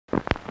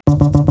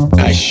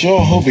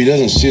sure hope he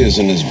doesn't see us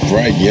in this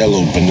bright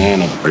yellow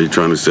banana. Are you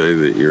trying to say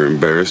that you're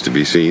embarrassed to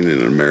be seen in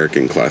an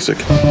American classic?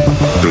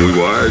 Then we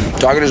wired.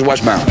 Target is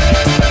westbound.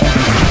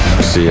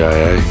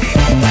 CIA,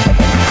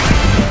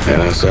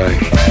 NSA,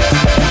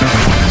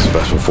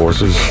 Special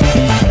Forces.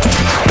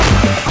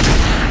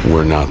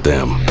 We're not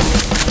them.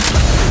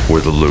 We're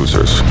the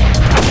losers.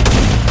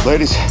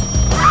 Ladies.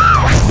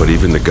 But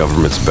even the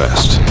government's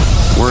best.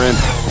 We're in.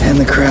 And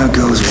the crowd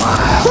goes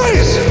wild.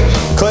 Please!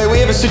 Clay, we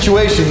have a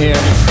situation here.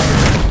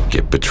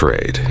 Get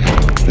betrayed.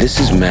 This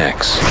is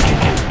Max.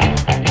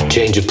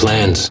 Change of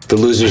plans. The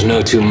losers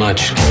know too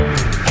much.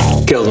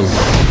 Kill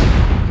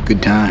them.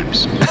 Good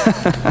times.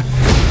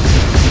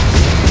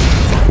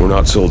 We're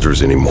not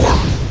soldiers anymore.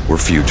 We're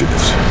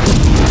fugitives.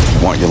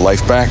 Want your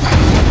life back?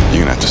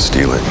 You're gonna have to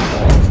steal it.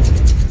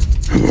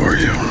 Who are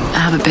you? I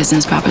have a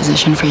business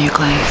proposition for you,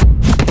 Clay.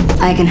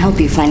 I can help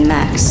you find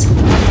Max.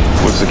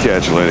 What's the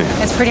catch, lady?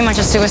 It's pretty much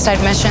a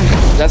suicide mission.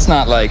 That's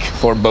not like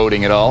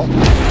foreboding at all.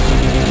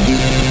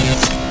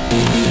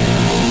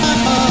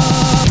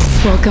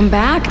 Welcome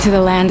back to the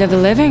land of the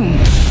living.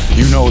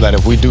 You know that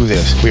if we do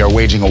this, we are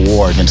waging a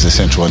war against the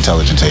Central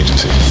Intelligence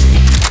Agency.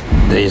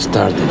 They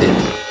started it.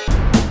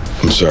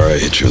 I'm sorry I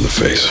hit you in the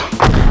face.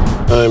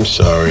 I'm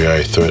sorry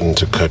I threatened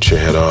to cut your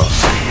head off.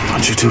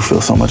 Don't you two feel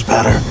so much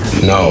better?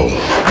 No.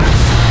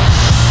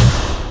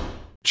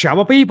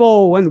 Ciao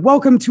people, and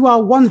welcome to our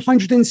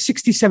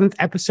 167th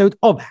episode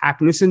of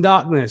Happiness and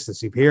Darkness, the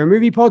superhero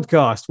movie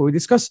podcast, where we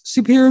discuss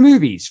superhero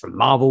movies from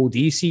Marvel,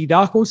 DC,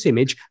 Dark Horse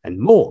Image, and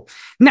more.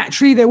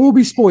 Naturally, there will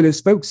be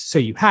spoilers, folks, so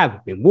you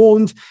have been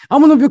warned.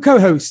 I'm one of your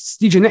co-hosts,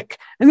 DJ Nick,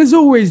 and as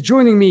always,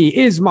 joining me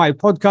is my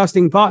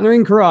podcasting partner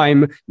in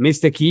crime,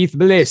 Mr. Keith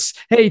Bliss.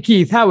 Hey,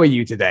 Keith, how are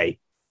you today?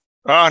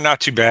 Oh, not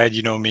too bad.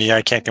 You know me,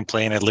 I can't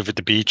complain. I live at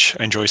the beach.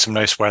 I enjoy some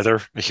nice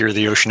weather. I hear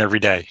the ocean every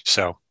day,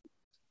 so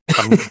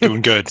I'm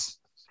doing good.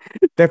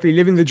 Definitely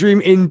living the dream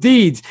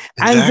indeed.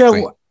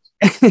 Exactly.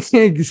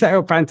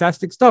 And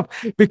fantastic stuff.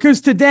 Because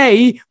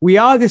today we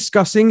are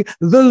discussing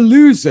The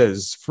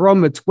Losers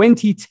from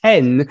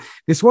 2010.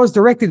 This was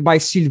directed by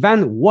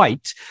Sylvain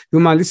White,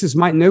 whom our listeners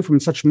might know from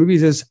such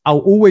movies as I'll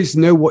Always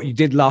Know What You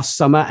Did Last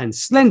Summer and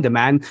Slender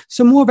Man,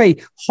 so more of a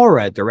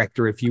horror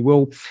director, if you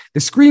will.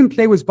 The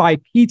screenplay was by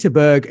Peter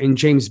Berg and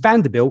James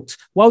Vanderbilt,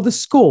 while the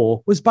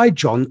score was by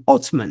John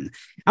Ottman.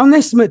 On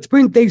estimate to put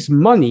in today's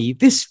money,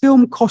 this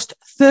film cost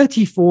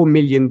 $34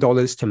 million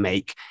to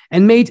make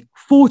and made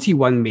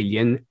 $41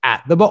 million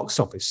at the box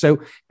office. So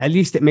at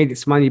least it made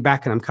its money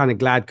back, and I'm kind of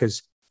glad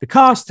because the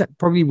cast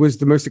probably was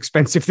the most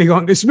expensive thing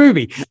on this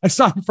movie,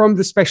 aside from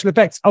the special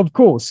effects, of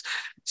course.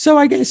 So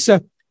I guess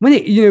when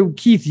it,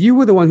 Keith, you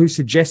were the one who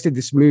suggested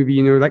this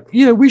movie,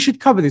 we should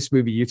cover this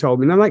movie, you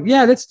told me. And I'm like,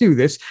 yeah, let's do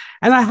this.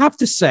 And I have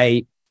to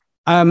say,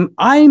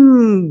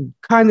 I'm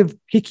kind of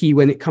picky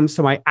when it comes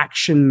to my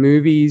action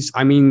movies.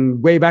 I mean,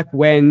 way back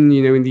when,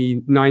 in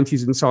the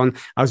 90s and so on,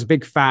 I was a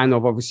big fan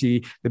of,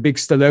 obviously, the big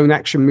Stallone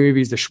action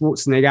movies, the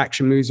Schwarzenegger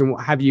action movies and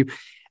what have you.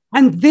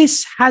 And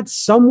this had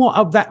somewhat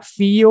of that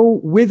feel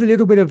with a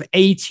little bit of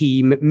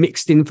A-Team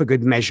mixed in for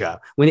good measure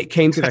when it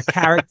came to the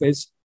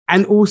characters.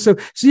 And also,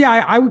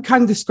 I would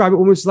kind of describe it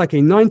almost like a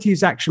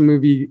 90s action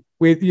movie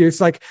with, it's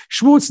like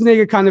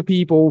Schwarzenegger kind of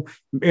people,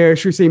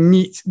 should we say,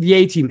 meet the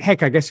A-Team.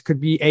 Heck, I guess it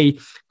could be a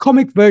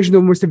comic version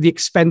almost of the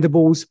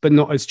Expendables, but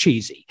not as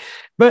cheesy.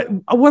 But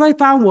what I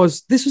found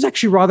was this was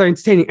actually rather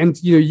entertaining.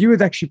 And, you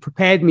had actually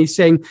prepared me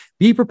saying,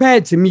 be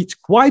prepared to meet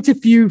quite a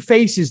few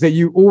faces that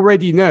you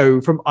already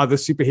know from other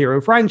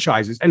superhero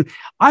franchises. And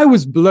I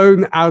was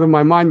blown out of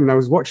my mind when I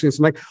was watching this.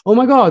 I'm like, oh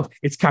my God,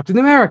 it's Captain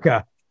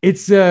America.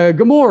 It's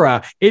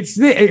Gamora.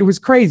 It was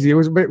crazy. It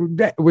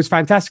was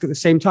fantastic at the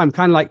same time,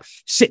 kind of like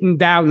sitting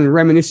down and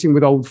reminiscing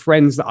with old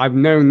friends that I've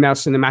known now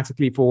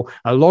cinematically for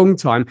a long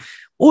time.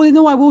 All in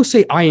all, I will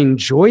say I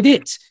enjoyed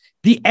it.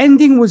 The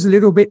ending was a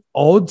little bit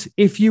odd,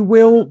 if you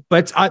will,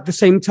 but at the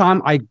same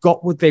time, I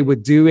got what they were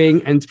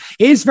doing. And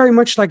it is very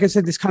much, like I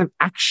said, this kind of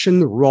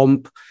action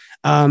romp.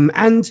 I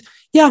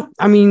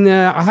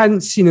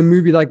hadn't seen a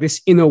movie like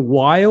this in a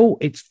while.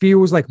 It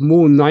feels like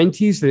more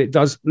 90s than it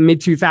does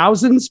mid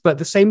 2000s, but at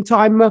the same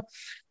time,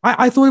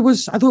 I thought it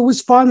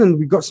was fun, and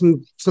we got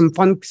some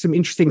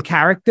interesting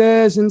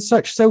characters and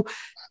such. So,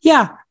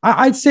 yeah,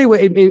 I'd say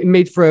it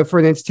made for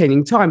an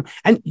entertaining time.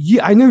 And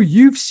I know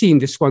you've seen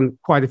this one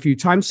quite a few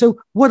times. So,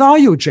 what are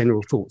your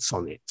general thoughts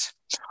on it?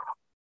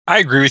 I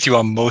agree with you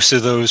on most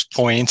of those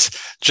points,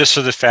 just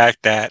for the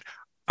fact that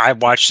I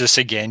watched this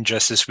again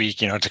just this week,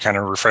 to kind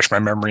of refresh my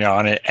memory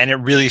on it. And it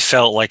really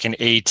felt like an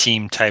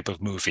A-Team type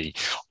of movie.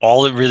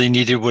 All it really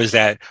needed was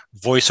that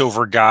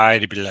voiceover guy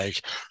to be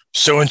like,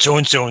 so-and-so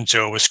and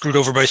so-and-so was screwed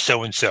over by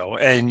so-and-so.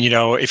 And,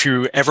 if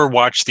you ever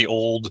watch the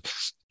old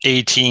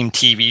A-Team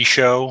TV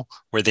show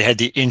where they had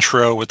the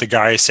intro with the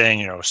guy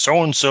saying,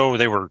 so-and-so,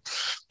 they were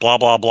blah,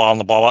 blah, blah, and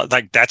the blah, blah.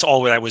 Like, that's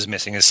all that was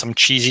missing is some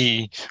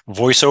cheesy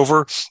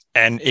voiceover,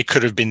 and it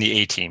could have been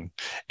the A-Team.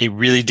 It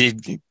really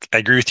did. I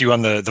agree with you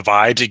on the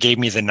vibes. It gave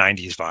me the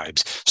 90s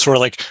vibes, sort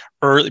of like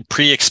early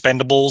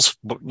pre-Expendables,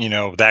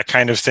 that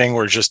kind of thing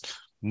where just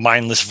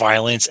mindless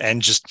violence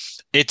and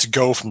just it's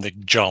go from the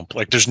jump.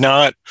 Like there's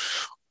not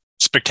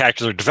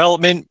spectacular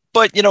development,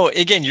 but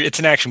again, it's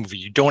an action movie.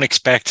 You don't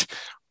expect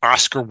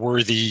Oscar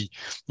worthy,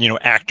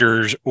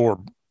 actors or,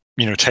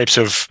 types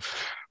of,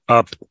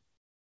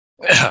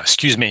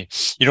 excuse me.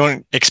 You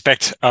don't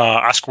expect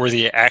Oscar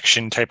worthy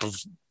action type of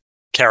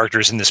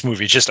characters in this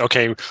movie. It's just,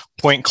 okay,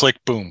 point, click,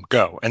 boom,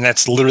 go. And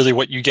that's literally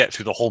what you get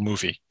through the whole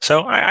movie.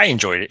 So I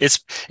enjoyed it.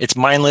 It's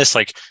mindless.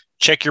 Like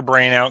check your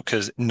brain out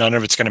because none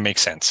of it's going to make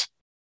sense.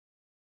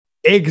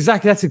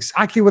 Exactly. That's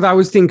exactly what I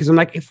was thinking. Because I'm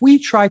like, if we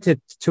try to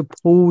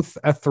pull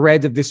a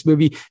thread of this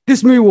movie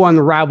will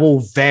unravel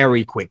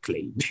very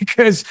quickly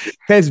because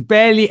there's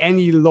barely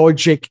any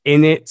logic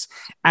in it.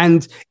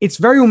 And it's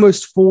very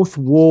almost fourth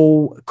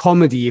wall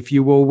comedy, if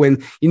you will,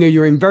 when,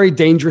 you're in very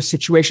dangerous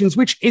situations,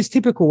 which is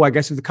typical, I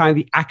guess, of the kind of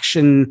the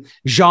action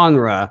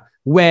genre,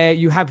 where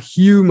you have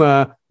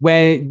humor,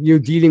 where you're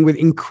dealing with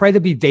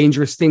incredibly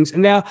dangerous things.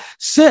 And there are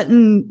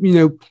certain,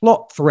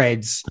 plot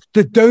threads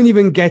that don't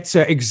even get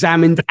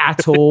examined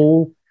at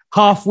all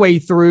halfway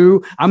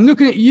through. I'm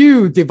looking at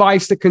you,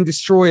 device that can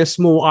destroy a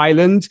small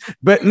island,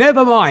 but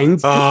never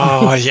mind.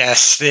 Oh,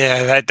 yes.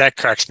 Yeah, that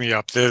cracks me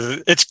up.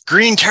 It's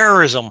green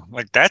terrorism.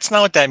 Like, that's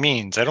not what that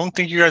means. I don't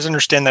think you guys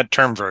understand that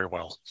term very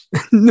well.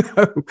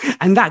 No,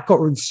 and that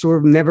got sort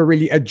of never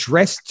really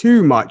addressed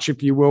too much,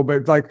 if you will.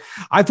 But like,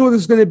 I thought it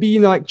was going to be,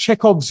 like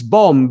Chekhov's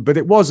bomb, but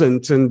it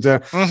wasn't. And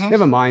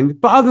never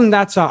mind. But other than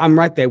that, I'm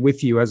right there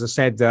with you. As I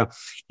said,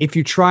 if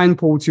you try and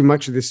pull too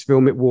much of this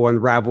film, it will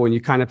unravel, and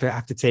you kind of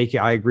have to take it.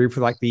 I agree,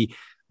 for like the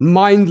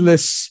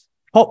mindless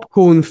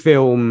popcorn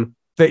film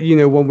that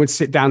one would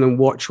sit down and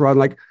watch, rather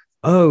like,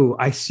 oh,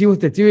 I see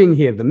what they're doing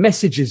here. The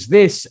message is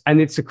this,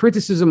 and it's a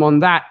criticism on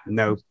that.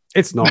 No,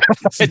 it's not.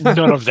 It's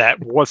none of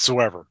that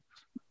whatsoever.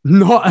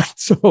 Not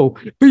at all.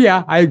 But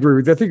yeah, I agree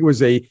with you. I think it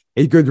was a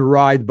good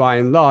ride by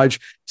and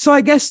large. So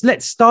I guess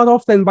let's start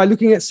off then by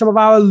looking at some of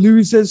our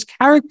losers'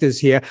 characters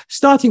here,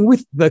 starting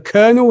with the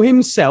Colonel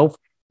himself.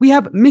 We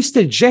have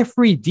Mr.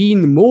 Jeffrey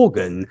Dean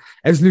Morgan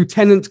as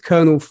Lieutenant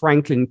Colonel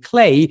Franklin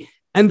Clay,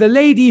 and the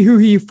lady who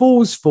he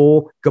falls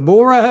for,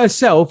 Gamora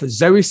herself,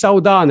 Zoe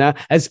Saldana,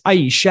 as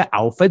Aisha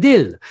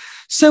Al-Fadil.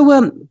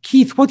 So,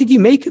 Keith, what did you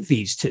make of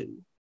these two?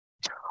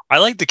 I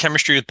liked the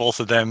chemistry with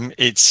both of them.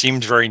 It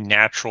seemed very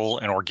natural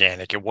and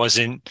organic. It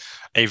wasn't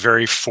a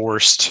very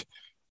forced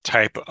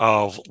type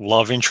of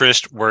love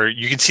interest where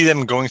you can see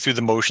them going through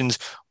the motions,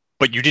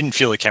 but you didn't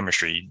feel the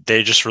chemistry.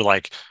 They just were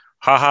like,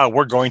 haha,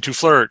 we're going to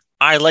flirt.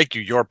 I like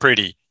you. You're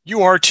pretty.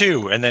 You are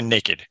too. And then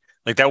naked.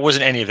 Like that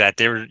wasn't any of that.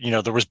 There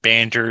were, there was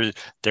banter.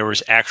 There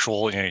was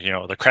actual,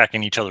 the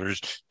cracking each other's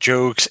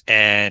jokes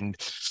and,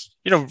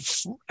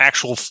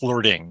 actual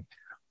flirting.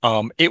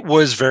 It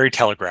was very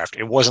telegraphed.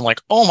 It wasn't like,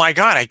 oh my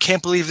God, I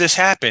can't believe this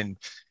happened.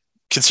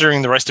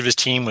 Considering the rest of his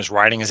team was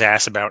riding his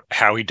ass about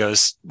how he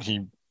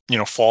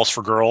falls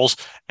for girls,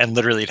 and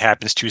literally it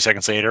happens 2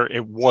 seconds later.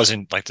 It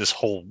wasn't like this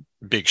whole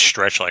big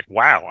stretch like,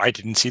 wow, I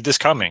didn't see this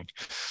coming.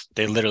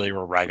 They literally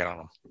were ragging on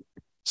him.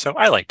 So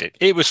I liked it.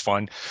 It was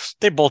fun.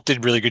 They both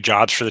did really good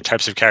jobs for the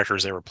types of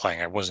characters they were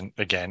playing. I wasn't,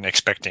 again,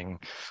 expecting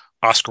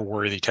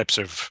Oscar-worthy types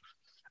of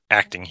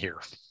acting here.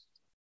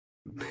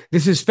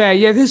 This is fair.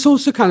 Yeah, this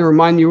also kind of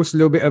reminded me also a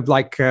little bit of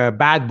like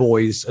Bad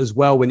Boys as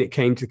well when it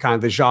came to kind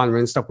of the genre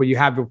and stuff, where you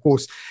have, of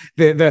course,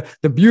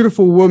 the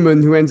beautiful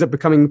woman who ends up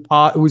becoming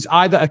who's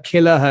either a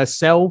killer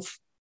herself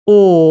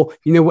or,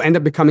 will end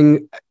up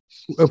becoming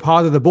a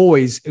part of the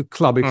boys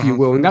club, if you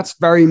will. And that's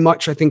very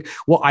much, I think,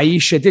 what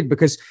Aisha did,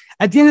 because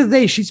at the end of the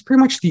day, she's pretty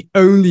much the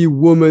only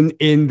woman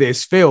in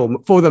this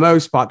film, for the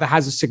most part, that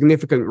has a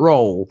significant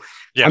role.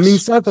 Yes. I mean,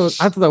 so I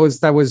thought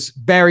that was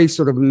very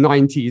sort of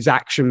 90s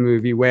action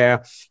movie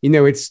where,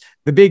 it's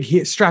the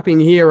big strapping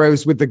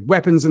heroes with the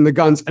weapons and the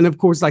guns. And of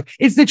course, like,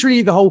 it's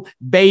literally the whole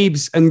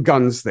babes and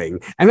guns thing.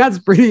 And that's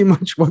pretty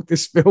much what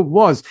this film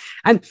was.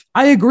 And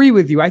I agree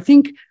with you. I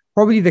think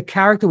probably the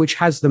character which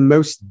has the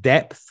most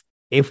depth,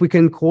 if we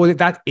can call it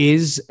that,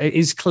 is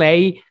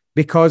Clay,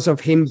 because of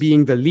him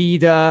being the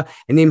leader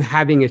and him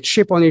having a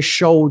chip on his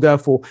shoulder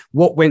for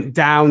what went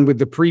down with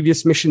the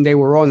previous mission they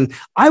were on.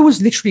 I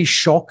was literally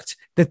shocked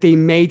that they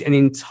made an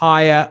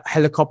entire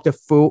helicopter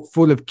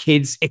full of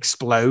kids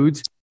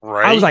explode.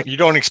 Right. I was like, you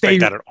don't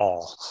expect that at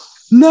all.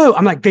 No,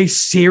 I'm like, they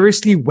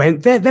seriously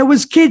went there? There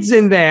was kids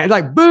in there.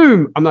 Like,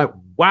 boom. I'm like,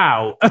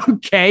 wow,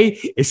 okay,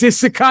 is this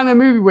the kind of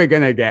movie we're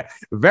going to get?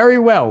 Very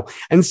well.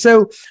 And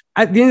so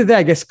at the end of the day,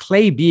 I guess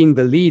Clay being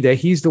the leader,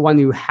 he's the one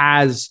who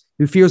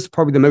feels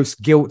probably the most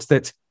guilt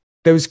that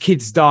those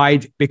kids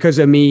died because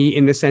of me,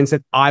 in the sense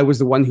that I was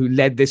the one who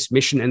led this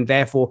mission and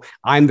therefore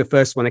I'm the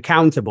first one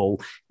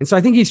accountable. And so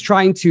I think he's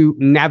trying to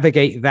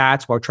navigate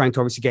that while trying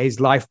to obviously get his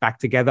life back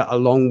together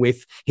along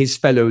with his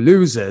fellow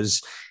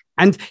losers.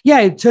 And yeah,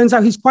 it turns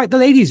out he's quite the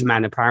ladies'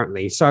 man,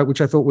 apparently. So,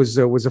 which I thought was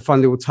a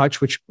fun little touch,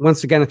 which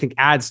once again, I think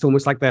adds to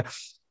almost like the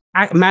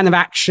man of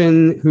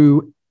action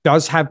who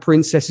does have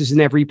princesses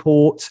in every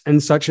port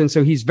and such. And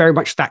so he's very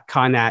much that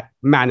kind of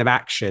man of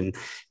action.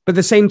 But at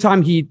the same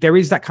time, there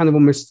is that kind of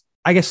almost,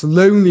 I guess,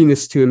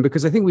 loneliness to him,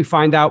 because I think we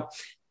find out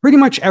pretty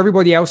much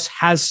everybody else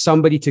has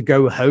somebody to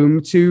go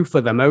home to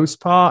for the most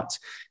part,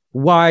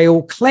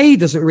 while Clay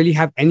doesn't really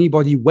have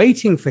anybody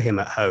waiting for him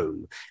at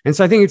home. And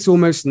so I think it's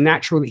almost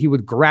natural that he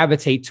would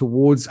gravitate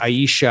towards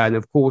Aisha. And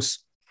of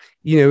course,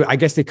 I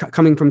guess they're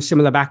coming from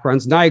similar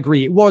backgrounds. And I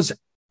agree, it was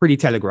pretty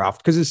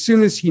telegraphed, because as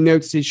soon as he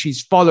notices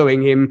she's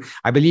following him,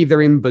 I believe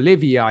they're in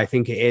Bolivia, I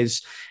think it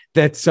is,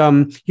 that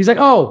he's like,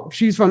 oh,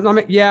 she's from,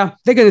 yeah,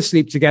 they're going to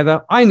sleep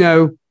together. I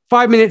know.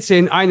 5 minutes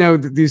in, I know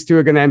that these two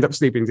are going to end up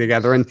sleeping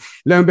together. And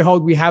lo and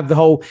behold, we have the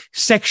whole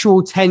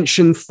sexual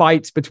tension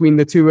fight between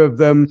the two of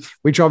them,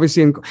 which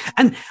obviously,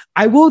 and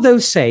I will though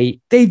say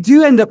they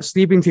do end up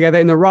sleeping together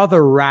in a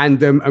rather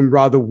random and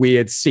rather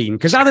weird scene,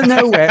 because out of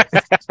nowhere,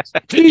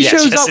 she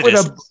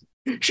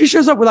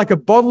shows up with like a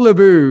bottle of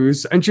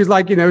booze, and she's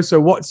like, so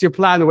what's your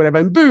plan or whatever?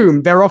 And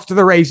boom, they're off to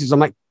the races. I'm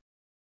like,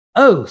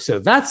 oh, so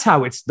that's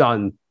how it's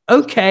done.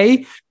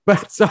 Okay.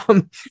 But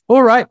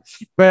all right.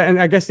 And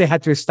I guess they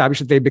had to establish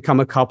that they become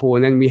a couple.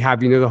 And then we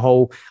have, the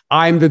whole,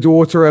 I'm the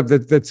daughter of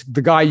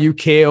the guy you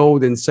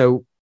killed. And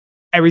so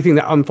everything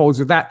that unfolds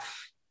with that.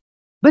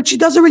 But she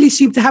doesn't really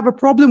seem to have a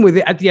problem with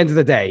it at the end of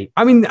the day.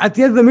 I mean, at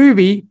the end of the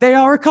movie, they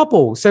are a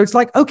couple. So it's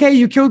like, okay,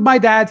 you killed my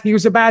dad. He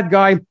was a bad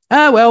guy.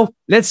 Well,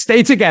 let's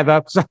stay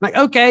together. So I'm like,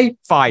 okay,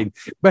 fine.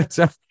 But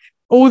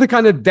all the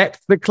kind of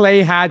depth that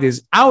Clay had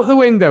is out the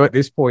window at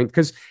this point,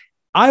 because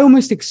I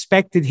almost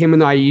expected him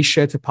and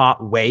Aisha to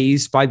part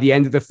ways by the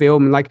end of the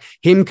film, and like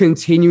him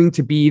continuing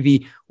to be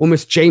the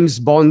almost James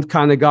Bond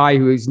kind of guy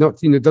who is not,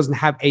 doesn't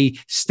have a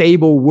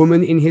stable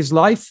woman in his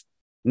life.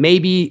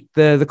 Maybe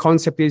the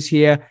concept is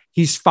here,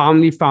 he's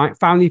finally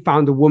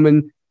found a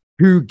woman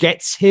who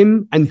gets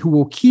him and who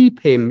will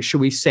keep him, shall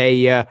we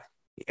say,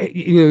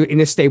 in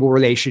a stable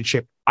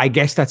relationship. I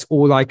guess that's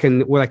all I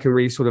can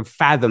really sort of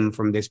fathom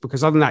from this,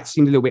 because other than that, it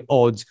seemed a little bit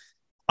odd.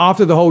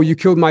 After the whole, you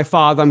killed my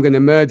father, I'm going to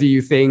murder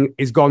you thing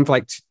is gone for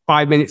like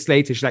 5 minutes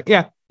later. She's like,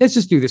 yeah, let's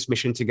just do this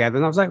mission together.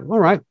 And I was like, all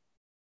right.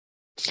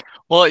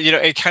 Well,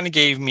 it kind of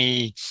gave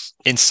me,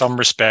 in some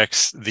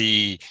respects,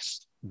 the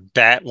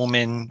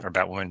Batman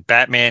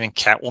and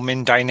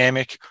Catwoman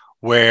dynamic,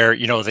 where,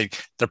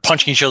 they're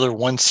punching each other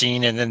one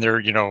scene, and then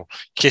they're,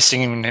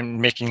 kissing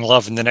and making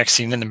love in the next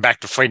scene, and then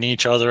back to fighting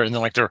each other. And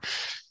then like they're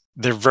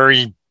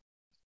very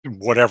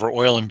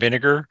oil and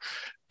vinegar.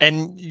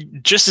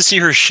 And just to see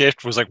her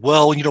shift was like,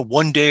 well,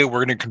 one day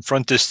we're going to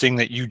confront this thing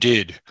that you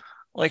did.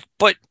 Like,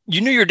 but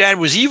you knew your dad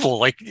was evil.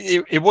 Like,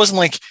 it wasn't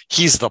like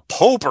he's the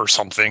Pope or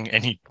something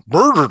and he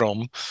murdered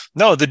him.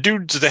 No, the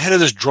dude's the head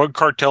of this drug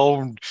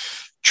cartel,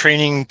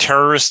 training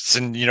terrorists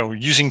and,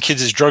 using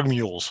kids as drug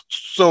mules.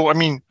 So, I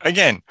mean,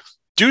 again,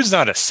 dude's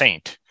not a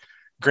saint.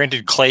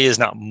 Granted, Clay is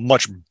not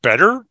much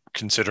better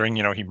considering,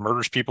 he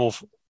murders people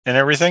and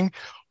everything,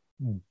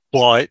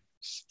 but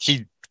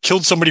he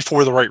killed somebody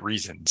for the right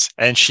reasons.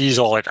 And she's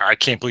all like, I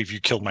can't believe you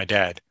killed my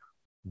dad,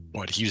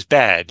 but he was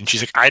bad. And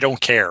she's like, I don't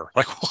care.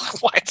 Like,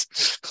 what?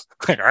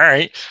 Like, all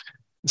right.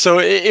 So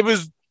it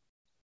was,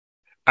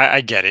 I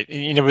get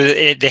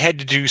it. They had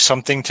to do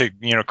something to,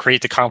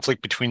 create the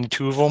conflict between the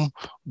two of them,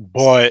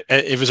 but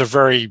it was a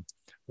very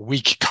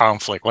weak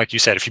conflict. Like you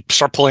said, if you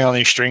start pulling on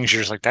these strings,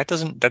 you're just like, that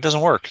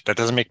doesn't work. That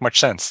doesn't make much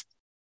sense.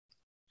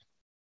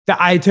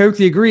 I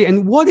totally agree.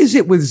 And what is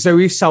it with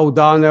Zoe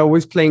Saldana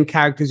always playing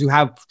characters who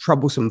have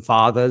troublesome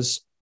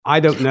fathers? I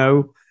don't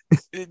know.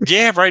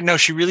 Yeah, right. No,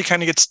 she really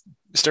kind of gets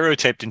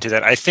stereotyped into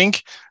that. I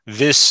think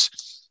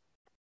this,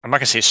 I'm not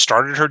going to say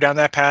started her down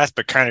that path,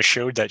 but kind of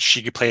showed that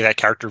she could play that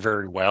character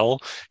very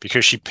well,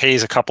 because she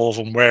plays a couple of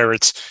them where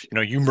it's,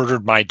 you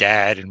murdered my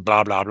dad and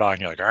blah, blah, blah.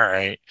 And you're like, all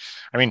right.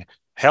 I mean,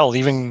 hell,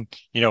 even,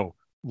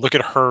 look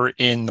at her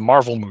in the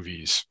Marvel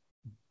movies.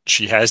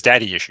 She has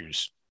daddy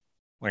issues.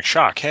 Like,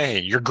 shock, hey,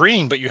 you're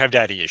green, but you have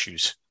daddy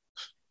issues.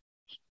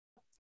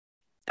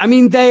 I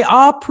mean, they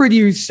are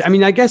pretty... I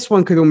mean, I guess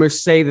one could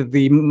almost say that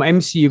the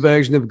MCU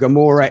version of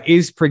Gamora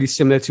is pretty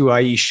similar to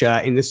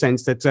Aisha in the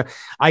sense that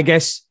I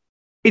guess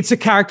it's a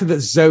character that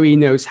Zoe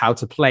knows how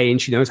to play,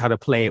 and she knows how to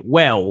play it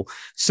well.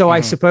 So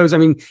I suppose, I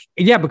mean,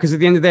 yeah, because at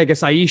the end of the day, I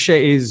guess Aisha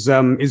is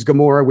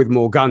Gamora with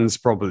more guns,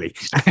 probably,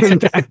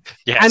 and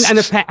yes.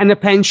 and a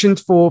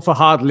penchant for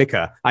hard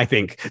liquor. I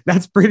think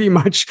that's pretty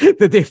much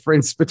the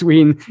difference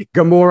between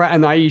Gamora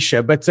and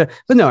Aisha. But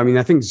no, I mean,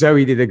 I think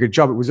Zoe did a good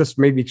job. It was just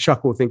made me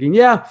chuckle, thinking,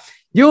 yeah,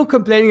 you're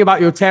complaining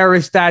about your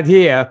terrorist dad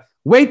here.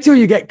 Wait till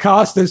you get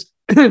cast as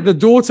the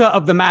daughter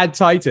of the Mad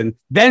Titan,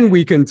 then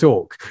we can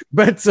talk.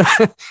 But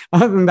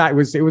other than that,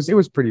 it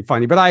was pretty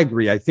funny. But I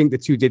agree. I think the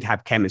two did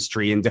have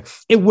chemistry, and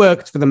it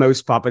worked for the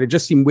most part. But it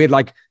just seemed weird.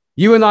 Like,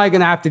 you and I are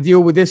going to have to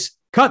deal with this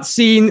cut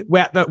scene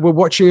where we're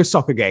watching a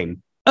soccer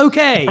game.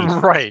 Okay,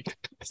 right.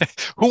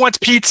 Who wants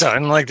pizza?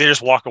 And like they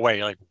just walk away.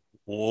 You're like,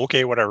 well,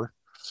 okay, whatever.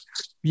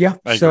 Yeah.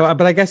 So,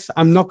 but I guess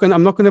I'm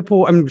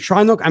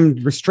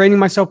restraining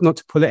myself not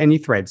to pull at any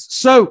threads.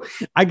 So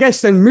I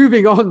guess then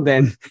moving on,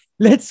 then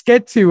let's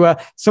get to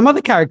some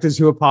other characters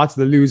who are part of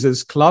the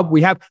Losers Club.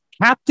 We have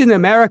Captain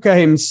America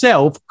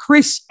himself,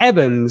 Chris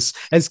Evans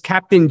as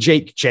Captain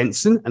Jake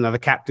Jensen, another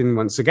captain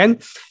once again.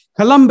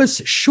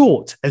 Columbus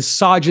Short as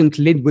Sergeant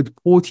Linwood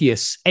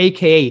Porteous,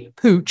 aka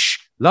Pooch,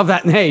 Love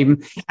that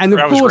name. And of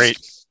That was course,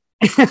 great.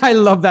 I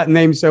love that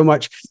name so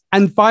much.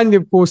 And finally,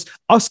 of course,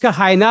 Oscar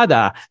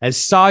Jaenada as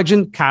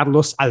Sergeant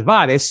Carlos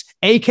Alvarez,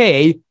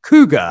 aka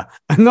Cougar.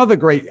 Another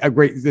great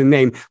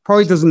name.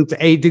 Probably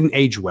didn't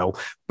age well.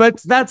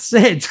 But that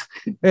said,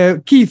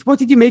 Keith, what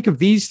did you make of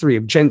these three,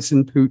 of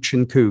Jensen, Pooch,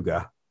 and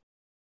Cougar?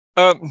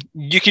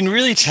 You can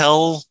really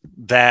tell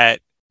that,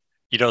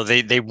 you know,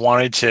 they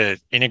wanted to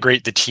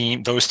integrate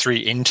those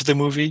three into the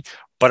movie,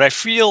 but I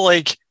feel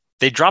like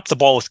they dropped the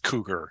ball with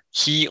Cougar.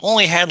 He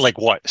only had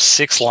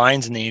 6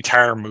 lines in the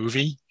entire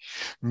movie,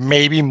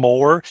 maybe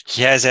more.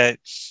 He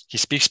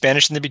speaks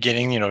Spanish in the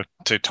beginning, you know,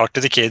 to talk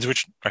to the kids,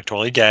 which I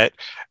totally get.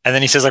 And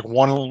then he says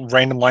one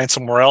random line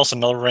somewhere else,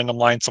 another random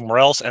line somewhere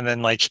else. And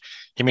then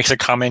he makes a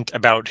comment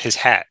about his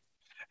hat.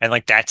 And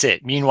that's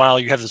it. Meanwhile,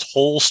 you have this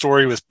whole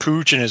story with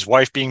Pooch and his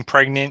wife being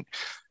pregnant.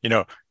 You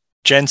know,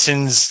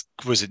 Jensen's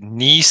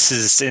niece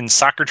is in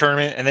soccer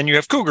tournament. And then you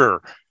have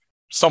Cougar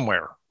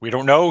somewhere. We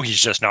don't know.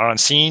 He's just not on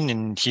scene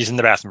and he's in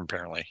the bathroom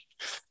apparently.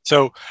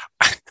 So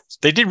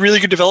they did really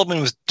good development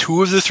with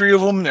 2 of the 3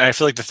 of them. And I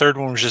feel like the third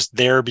one was just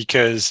there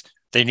because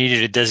they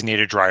needed a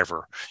designated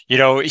driver. You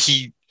know,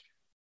 he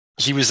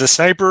was the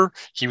sniper.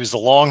 He was the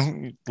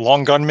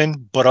long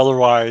gunman, but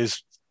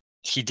otherwise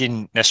he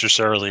didn't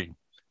necessarily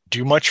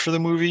do much for the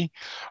movie.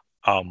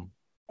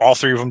 All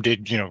 3 of them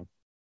did, you know,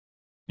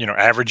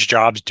 average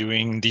jobs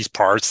doing these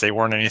parts. They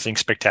weren't anything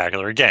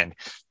spectacular. Again,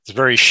 it's a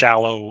very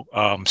shallow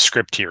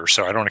script here,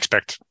 so I don't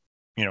expect,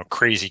 you know,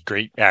 crazy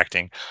great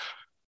acting.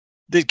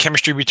 The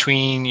chemistry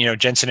between, you know,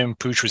 Jensen and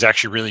Pooch was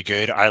actually really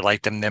good. I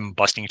liked them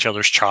busting each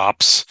other's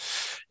chops,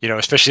 you know,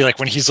 especially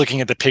when he's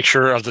looking at the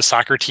picture of the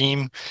soccer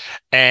team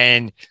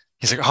and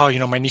he's like, oh, you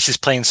know, my niece is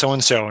playing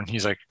so-and-so. And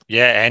he's like,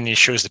 yeah. And he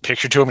shows the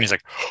picture to him and he's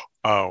like,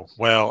 oh,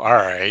 well, all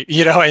right.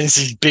 You know, and it's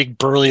these big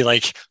burly,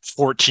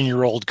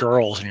 14-year-old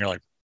girls. And you're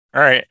like,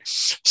 all right.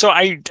 So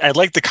I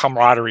like the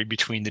camaraderie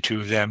between the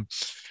 2 of them.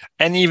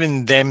 And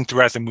even them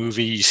throughout the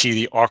movie, you see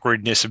the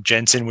awkwardness of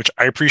Jensen, which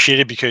I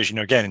appreciated because, you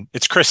know, again,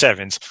 it's Chris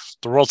Evans,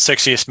 the world's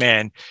sexiest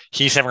man.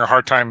 He's having a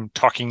hard time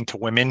talking to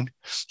women.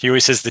 He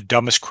always says the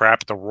dumbest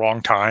crap at the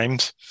wrong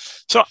times.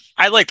 So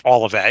I liked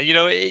all of that. You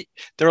know,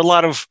 there are a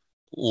lot of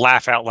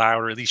laugh out loud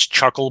or at least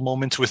chuckle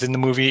moments within the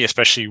movie,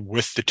 especially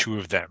with the 2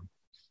 of them.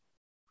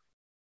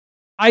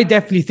 I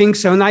definitely think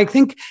so. And I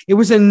think it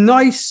was a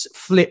nice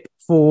flip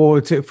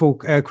for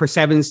Chris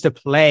Evans to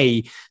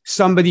play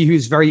somebody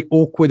who's very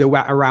awkward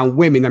around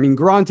women. I mean,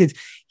 granted,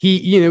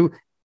 the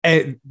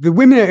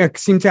women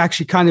seem to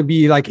actually kind of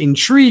be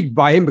intrigued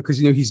by him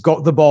because, you know, he's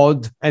got the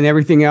bod and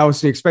everything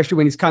else, especially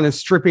when he's kind of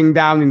stripping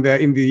down in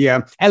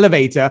the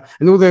elevator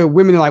and all the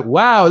women are like,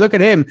 wow, look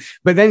at him.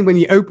 But then when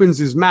he opens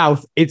his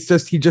mouth, it's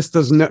just, he just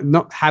does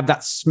not have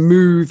that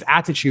smooth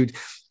attitude.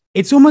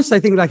 It's almost, I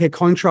think, like a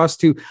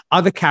contrast to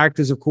other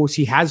characters, of course,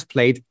 he has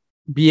played,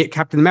 be it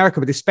Captain America,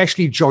 but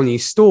especially Johnny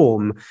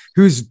Storm,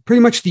 who's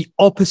pretty much the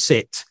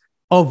opposite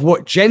of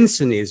what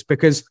Jensen is,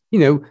 because, you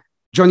know,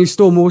 Johnny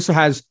Storm also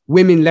has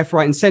women left,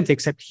 right, and center,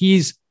 except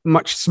he's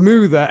much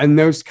smoother and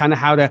knows kind of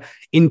how to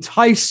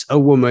entice a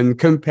woman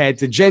compared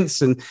to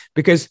Jensen,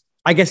 because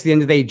I guess at the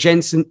end of the day,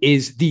 Jensen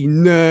is the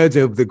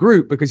nerd of the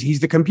group because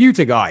he's the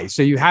computer guy.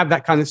 So you have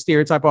that kind of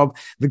stereotype of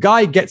the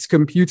guy gets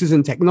computers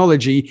and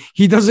technology.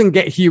 He doesn't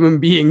get human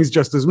beings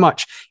just as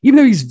much, even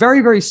though he's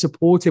very, very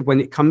supportive when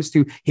it comes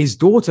to his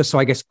daughter. So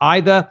I guess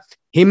either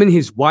him and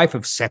his wife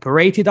have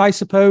separated, I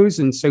suppose.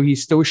 And so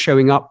he's still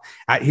showing up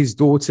at his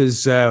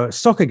daughter's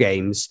soccer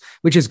games,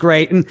 which is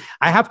great. And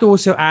I have to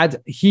also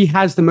add, he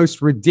has the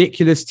most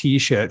ridiculous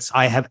T-shirts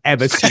I have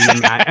ever seen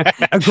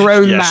a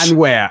grown man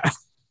wear.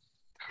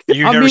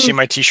 You've never seen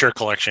my T-shirt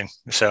collection,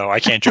 so I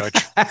can't judge.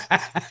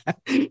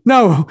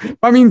 No,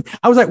 I mean,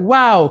 I was like,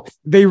 wow,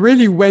 they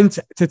really went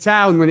to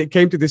town when it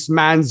came to this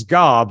man's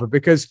garb,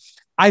 because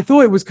I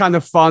thought it was kind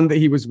of fun that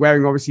he was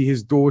wearing, obviously,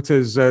 his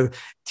daughter's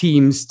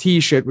team's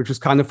T-shirt, which was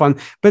kind of fun.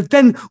 But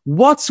then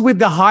what's with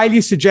the highly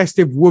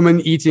suggestive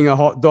woman eating a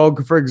hot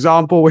dog, for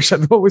example, which I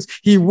thought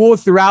he wore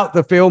throughout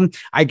the film.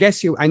 I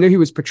guess I know he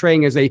was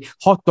portraying as a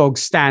hot dog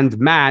stand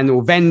man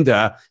or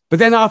vendor. But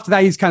then after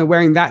that, he's kind of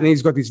wearing that, and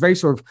he's got these very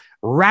sort of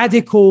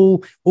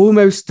radical,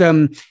 almost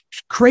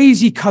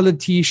crazy colored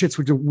T-shirts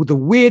with the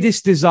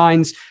weirdest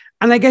designs.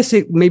 And I guess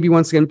it maybe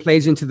once again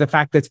plays into the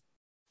fact that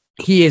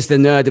he is the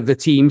nerd of the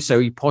team. So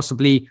he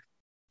possibly,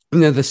 you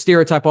know, the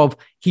stereotype of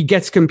he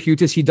gets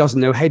computers, he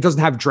doesn't know, he doesn't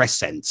have dress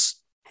sense.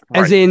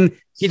 Right. As in,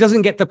 he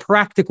doesn't get the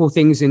practical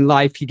things in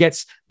life. He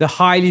gets the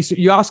highly,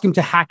 you ask him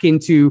to hack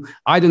into,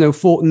 I don't know,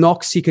 Fort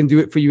Knox, he can do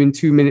it for you in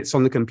 2 minutes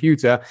on the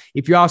computer.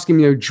 If you ask him,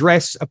 you know,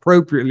 dress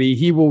appropriately,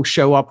 he will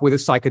show up with a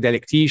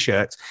psychedelic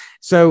T-shirt.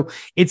 So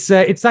it's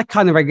that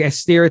kind of, I guess,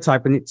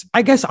 stereotype. And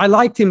I guess I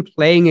liked him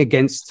playing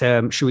against,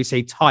 should we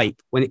say,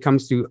 type when it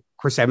comes to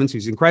Chris Evans,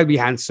 who's an incredibly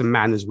handsome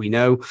man, as we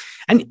know.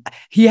 And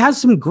he has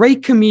some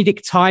great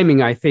comedic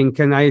timing, I think.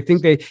 And I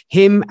think that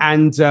him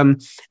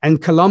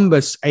and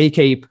Columbus,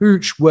 aka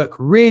Pooch, work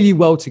really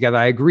well together.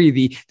 I agree.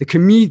 The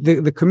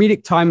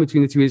comedic time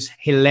between the two is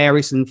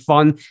hilarious and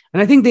fun.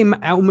 And I think they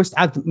almost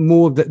add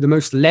more of the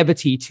most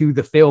levity to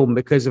the film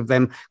because of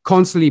them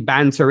constantly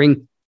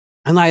bantering.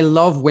 And I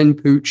love when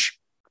Pooch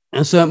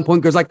at a certain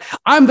point goes like,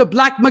 "I'm the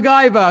Black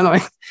MacGyver."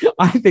 And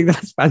I think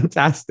that's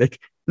fantastic.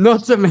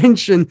 Not to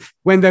mention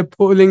when they're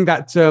pulling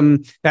that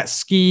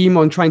scheme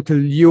on trying to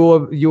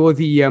lure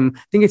the I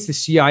think it's the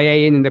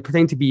CIA in, and they're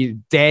pretending to be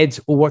dead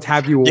or what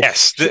have you.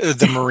 Yes,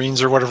 the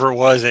Marines or whatever it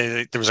was.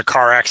 There was a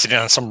car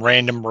accident on some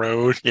random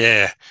road.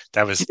 Yeah,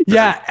 that was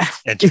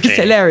it's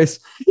hilarious.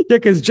 Yeah,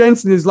 because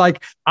Jensen is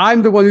like,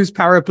 "I'm the one who's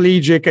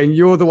paraplegic and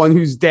you're the one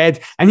who's dead,"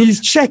 and he's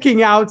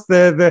checking out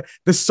the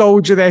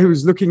soldier there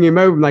who's looking him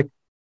over. I'm like,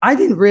 I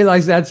didn't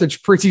realize they had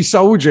such pretty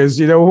soldiers,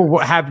 or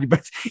what have you.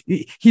 But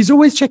he's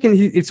always checking.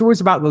 It's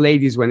always about the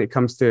ladies when it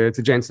comes to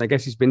Jensen. I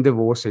guess he's been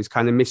divorced, so he's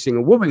kind of missing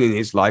a woman in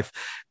his life.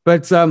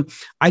 But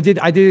I did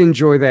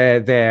enjoy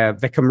their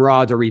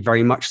camaraderie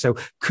very much. So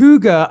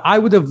Cougar,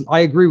 I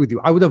agree with you.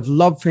 I would have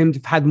loved for him to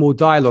have had more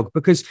dialogue,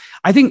 because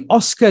I think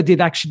Oscar did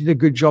a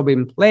good job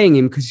in playing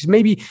him, because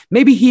maybe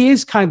he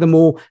is kind of the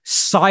more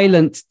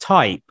silent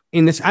type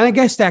in this. And I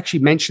guess they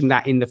actually mentioned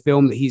that in the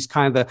film, that he's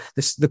kind of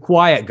the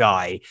quiet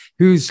guy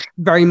who's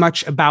very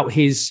much about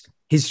his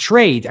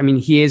trade. I mean,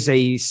 he is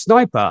a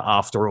sniper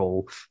after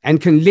all, and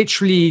can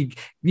literally,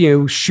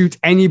 shoot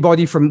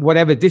anybody from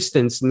whatever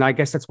distance. And I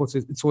guess that's what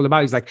it's all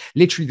about. He's like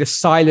literally the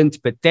silent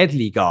but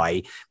deadly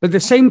guy. But at the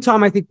same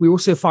time, I think we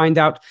also find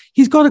out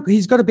he's got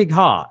a big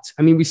heart.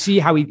 I mean, we see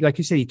how he, like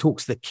you said, he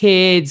talks to the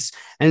kids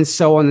and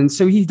so on. And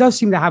so he does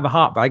seem to have a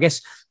heart, but I guess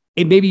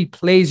it maybe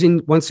plays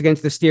in once again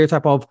to the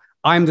stereotype of,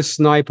 I'm the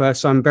sniper,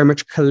 so I'm very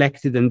much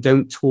collected and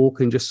don't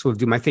talk and just sort of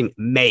do my thing.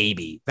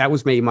 Maybe that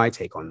was maybe my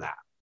take on that.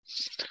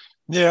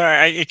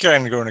 Yeah, it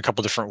kind of go in a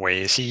couple different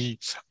ways.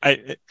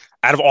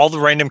 Out of all the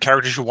random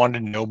characters you wanted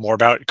to know more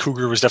about,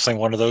 Cougar was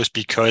definitely one of those,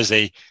 because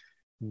they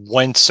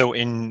went so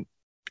in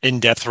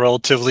depth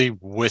relatively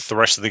with the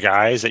rest of the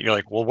guys that you're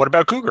like, well, what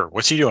about Cougar?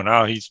 What's he doing?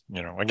 Oh, he's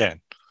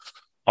again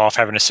off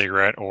having a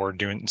cigarette or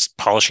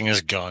polishing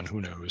his gun.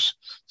 Who knows?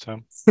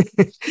 So.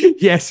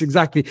 Yes,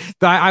 exactly.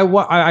 I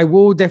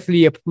will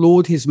definitely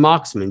applaud his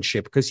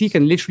marksmanship, because he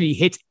can literally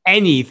hit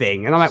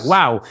anything. And I'm like,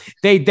 wow,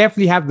 they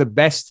definitely have the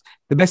best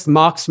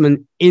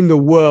marksman in the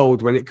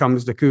world when it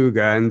comes to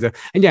Cougar. And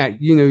yeah,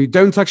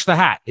 don't touch the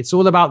hat. It's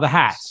all about the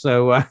hat.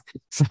 So,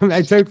 so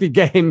I totally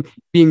get him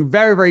being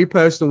very, very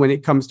personal when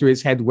it comes to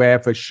his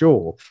headwear for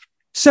sure.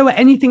 So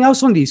anything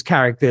else on these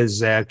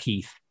characters,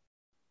 Keith?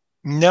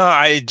 No,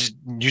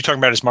 you talking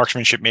about his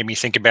marksmanship made me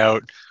think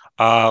about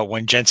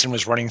when Jensen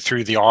was running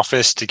through the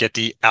office to get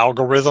the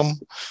algorithm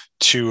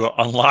to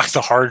unlock the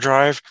hard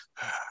drive,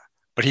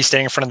 but he's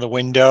standing in front of the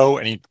window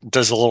and he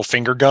does the little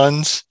finger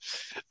guns,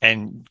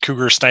 and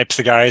Cougar snipes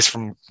the guys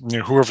from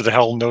whoever the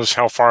hell knows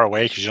how far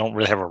away, because you don't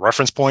really have a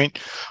reference point.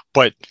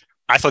 But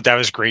I thought that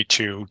was great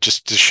too,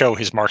 just to show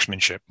his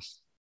marksmanship.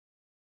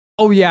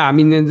 Oh yeah, I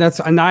mean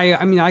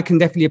I can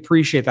definitely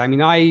appreciate that. I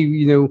mean,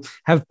 I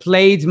have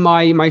played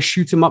my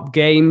shoot 'em up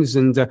games,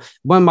 and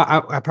one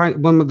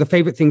of the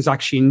favorite things I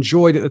actually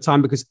enjoyed at the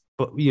time, because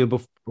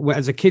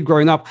as a kid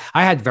growing up,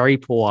 I had very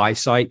poor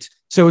eyesight,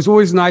 so it was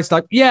always nice.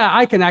 Like, yeah,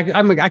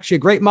 I'm actually a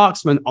great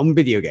marksman on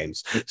video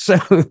games. So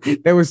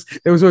there was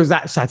always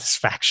that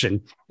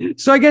satisfaction.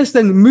 So I guess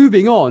then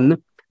moving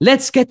on,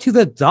 let's get to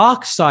the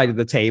dark side of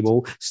the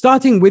table,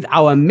 starting with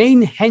our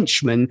main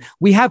henchman.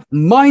 We have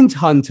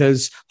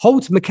Mindhunter's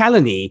Holt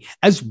McCallany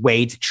as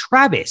Wade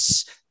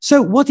Travis.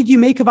 So what did you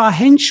make of our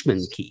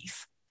henchman,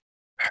 Keith?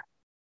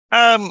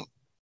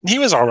 He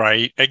was all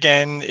right.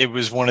 Again, it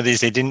was one of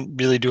these, they didn't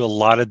really do a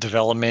lot of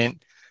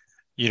development.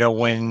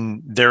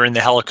 When they're in the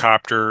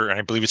helicopter, and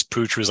I believe it's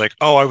Pooch was like,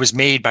 "Oh, I was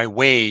made by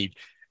Wade."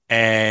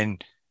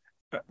 And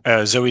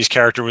Zoe's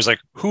character was like,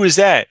 "Who is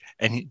that?"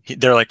 And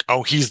they're like,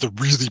 "Oh, he's the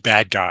really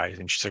bad guy."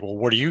 And she's like, "Well,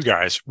 what are you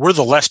guys? We're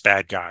the less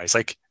bad guys."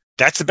 Like,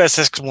 that's the best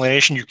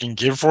explanation you can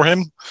give for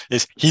him,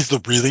 is he's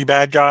the really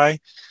bad guy.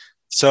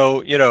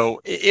 So,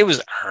 it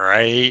was all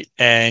right.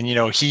 And,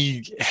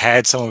 he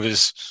had some of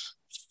his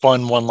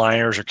fun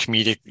one-liners or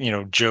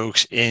comedic,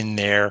 jokes in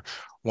there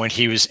when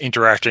he was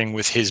interacting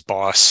with his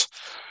boss.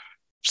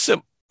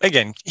 So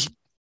again,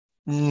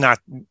 not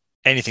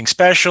anything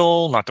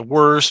special, not the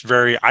worst.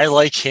 I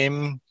like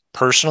him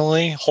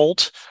personally,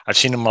 Holt. I've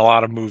seen him in a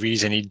lot of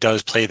movies, and he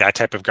does play that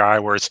type of guy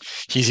where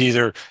he's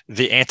either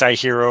the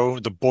anti-hero,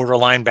 the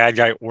borderline bad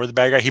guy, or the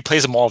bad guy. He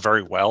plays them all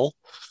very well.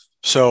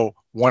 So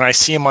when I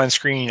see him on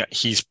screen,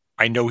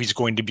 I know he's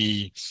going to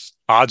be,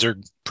 odds are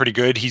pretty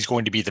good, he's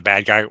going to be the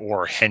bad guy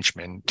or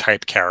henchman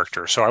type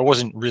character. So I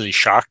wasn't really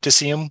shocked to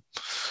see him.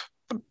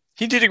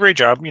 He did a great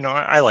job.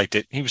 I liked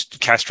it. He was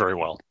cast very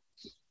well.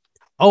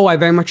 Oh, I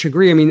very much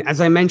agree. I mean, as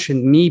I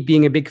mentioned, me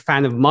being a big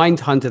fan of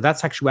Mindhunter,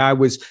 that's actually where I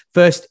was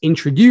first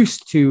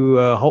introduced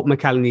to Holt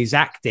McCallany's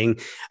acting.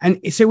 And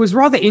so it was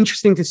rather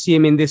interesting to see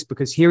him in this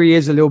because here he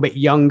is a little bit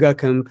younger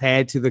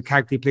compared to the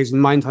character he plays in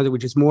Mindhunter,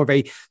 which is more of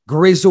a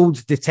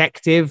grizzled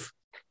detective,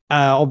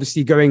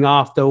 obviously going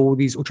after all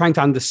these, or trying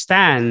to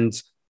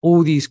understand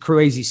all these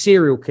crazy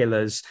serial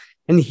killers.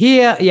 And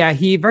here, yeah,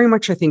 he very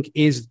much, I think,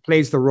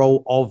 plays the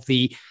role of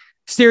the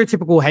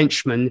stereotypical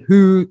henchman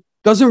who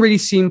doesn't really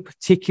seem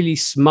particularly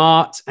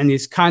smart and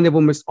is kind of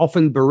almost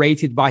often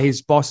berated by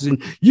his bosses.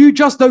 And you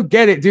just don't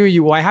get it, do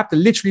you? Or I have to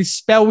literally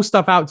spell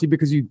stuff out to you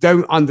because you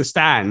don't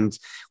understand.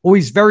 Or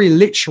he's very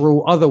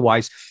literal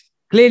otherwise.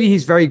 Clearly,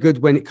 he's very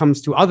good when it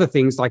comes to other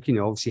things like,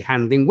 obviously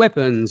handling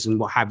weapons and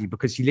what have you,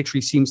 because he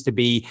literally seems to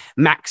be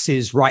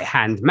Max's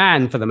right-hand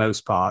man for the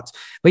most part.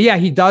 But yeah,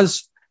 he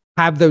does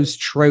have those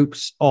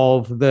tropes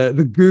of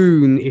the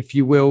goon, if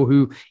you will,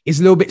 who is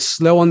a little bit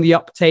slow on the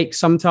uptake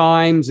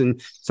sometimes and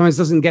sometimes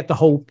doesn't get the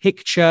whole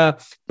picture.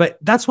 But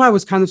that's why I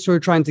was kind of sort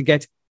of trying to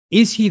get,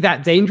 is he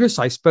that dangerous?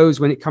 I suppose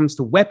when it comes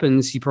to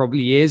weapons, he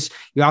probably is.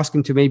 You ask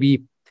him to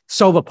maybe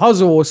solve a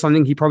puzzle or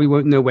something, he probably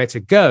won't know where to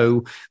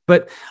go.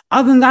 But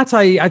other than that,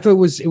 I thought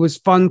it was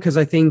fun because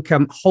I think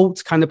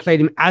Holt kind of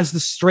played him as the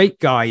straight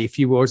guy, if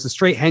you will, as the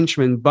straight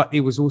henchman. But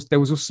there was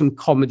also some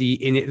comedy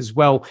in it as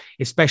well,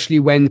 especially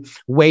when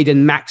Wade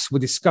and Max were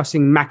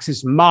discussing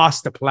Max's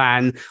master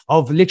plan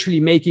of literally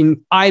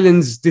making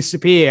islands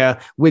disappear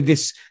with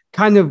this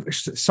kind of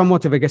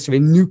somewhat of, I guess, of a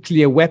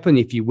nuclear weapon,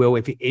 if you will,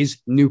 if it is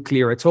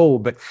nuclear at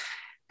all.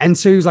 And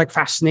so he was like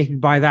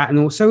fascinated by that. And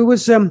also it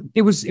was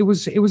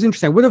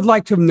interesting. I would have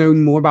liked to have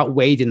known more about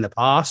Wade in the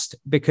past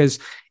because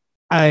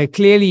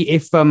clearly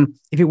if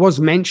it was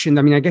mentioned,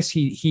 I mean, I guess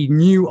he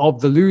knew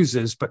of the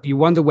Losers, but you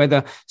wonder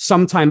whether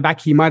sometime back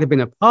he might have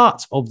been a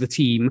part of the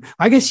team.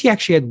 I guess he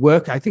actually had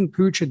worked. I think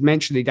Pooch had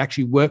mentioned he'd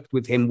actually worked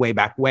with him way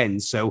back when.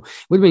 So it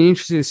would have been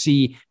interesting to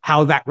see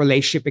how that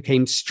relationship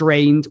became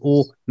strained,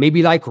 or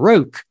maybe like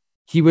Roke.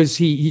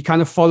 He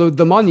kind of followed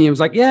the money and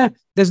was like, yeah,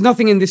 there's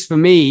nothing in this for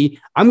me.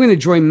 I'm going to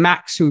join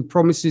Max, who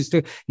promises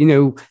to,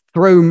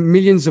 throw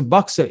millions of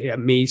bucks at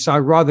me. So I'd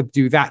rather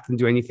do that than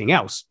do anything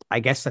else. I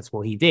guess that's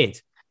what he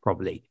did,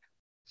 probably.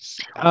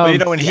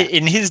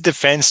 In his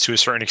defense, to a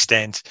certain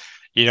extent,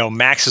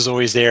 Max is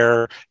always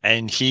there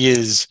and he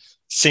is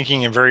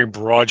thinking in very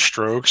broad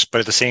strokes,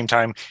 but at the same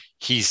time,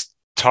 he's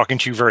talking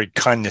to you very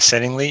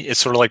condescendingly. It's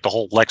sort of like the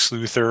whole Lex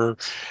Luthor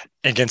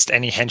against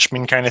any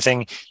henchman kind of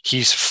thing.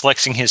 He's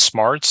flexing his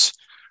smarts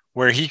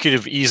where he could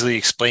have easily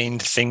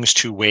explained things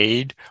to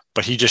Wade,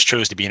 but he just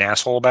chose to be an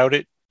asshole about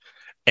it.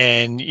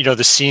 And,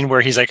 the scene where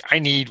he's like, I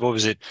need,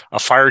 a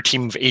fire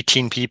team of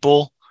 18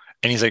 people.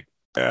 And he's like,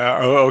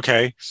 oh,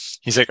 okay.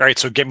 He's like, all right,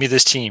 so get me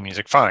this team. He's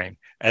like, fine.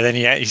 And then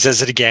he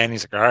says it again.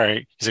 He's like, all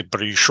right. He's like,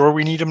 but are you sure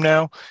we need them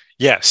now?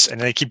 Yes. And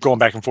they keep going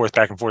back and forth,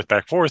 back and forth,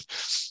 back and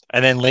forth.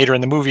 And then later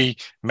in the movie,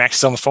 Max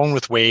is on the phone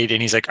with Wade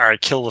and he's like, all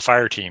right, kill the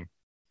fire team.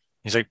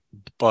 He's like,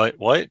 but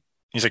what?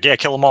 He's like, yeah,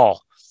 kill them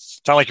all.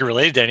 It's not like you're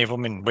related to any of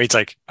them. And Wade's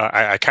like,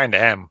 I kind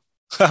of am.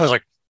 I was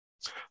like,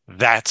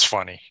 that's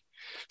funny.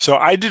 So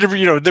I did,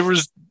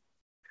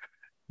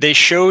 they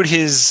showed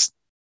his,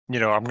 I'm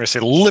going to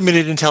say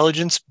limited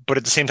intelligence, but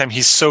at the same time,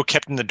 he's so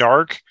kept in the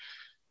dark.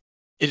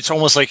 It's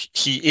almost like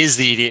he is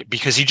the idiot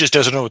because he just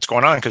doesn't know what's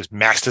going on because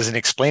Max doesn't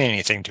explain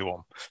anything to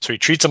him. So he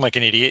treats him like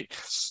an idiot,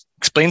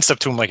 explains stuff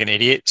to him like an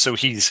idiot. So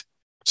he's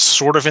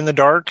sort of in the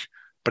dark,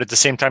 but at the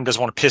same time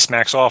doesn't want to piss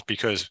Max off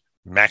because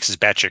Max is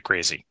batshit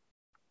crazy.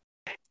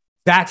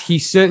 That he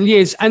certainly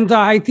is. And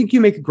I think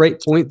you make a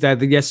great point there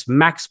that, yes,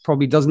 Max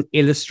probably doesn't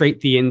illustrate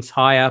the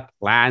entire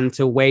plan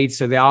to Wade.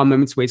 So there are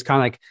moments where it's kind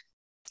of like,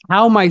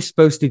 how am I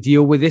supposed to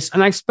deal with this?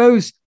 And I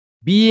suppose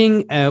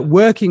being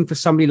working for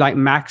somebody like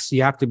Max,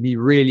 you have to be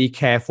really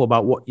careful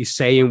about what you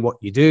say and what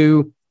you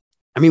do.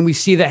 I mean, we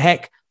see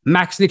that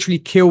Max literally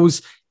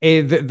kills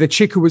the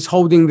chick who was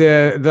holding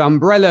the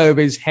umbrella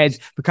over his head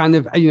for kind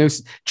of,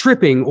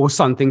 tripping or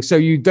something. So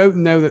you don't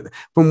know that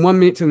from 1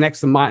 minute to the next,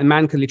 the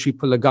man can literally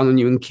pull a gun on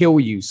you and kill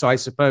you. So I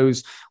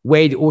suppose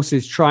Wade also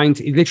is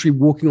literally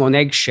walking on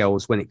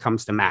eggshells when it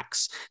comes to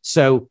Max.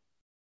 So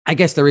I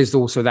guess there is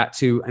also that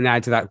too. And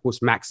add to that, of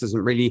course, Max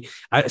doesn't really,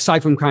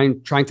 aside from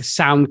trying to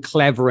sound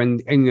clever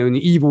and an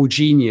evil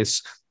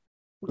genius,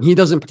 he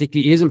isn't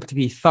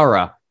particularly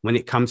thorough when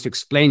it comes to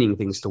explaining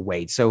things to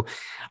Wade. So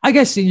I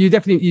guess you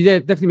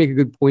definitely make a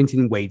good point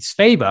in Wade's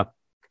favor.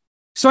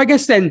 So I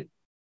guess then,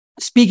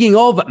 speaking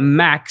of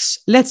Max,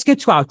 let's get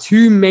to our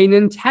two main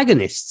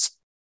antagonists.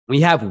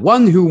 We have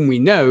one whom we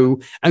know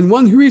and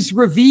one who is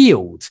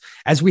revealed,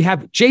 as we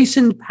have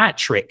Jason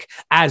Patric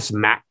as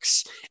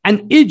Max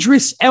and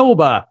Idris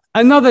Elba,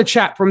 another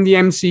chap from the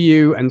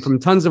MCU and from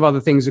tons of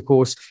other things, of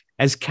course,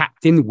 as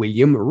Captain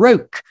William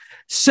Roke.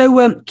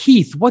 So,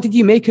 Keith, what did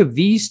you make of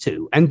these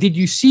two? And did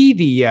you see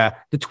the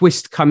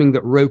twist coming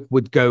that Roke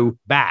would go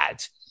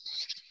bad?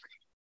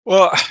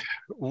 Well,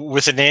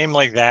 with a name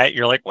like that,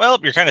 you're like, well,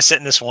 you're kind of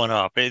setting this one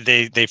up.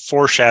 They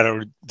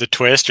foreshadowed the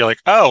twist. You're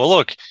like, oh,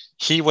 look,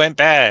 he went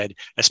bad,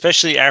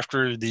 especially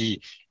after the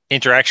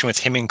interaction with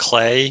him and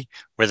Clay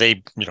where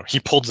they, he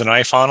pulled the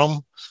knife on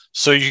him.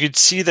 So you could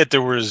see that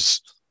there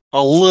was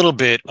a little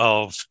bit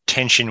of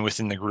tension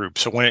within the group.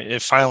 So when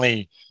it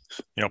finally,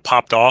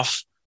 popped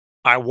off,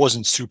 I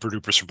wasn't super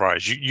duper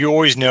surprised. You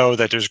always know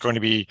that there's going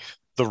to be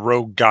the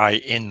rogue guy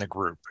in the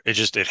group.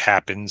 It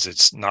happens.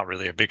 It's not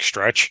really a big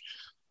stretch.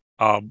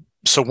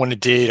 So when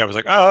it did, I was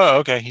like, oh,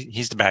 okay,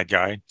 he's the bad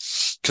guy.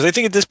 Because I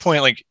think at this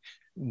point, like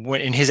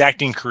when in his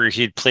acting career,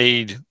 he had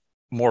played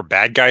more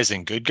bad guys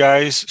than good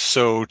guys.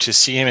 So to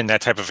see him in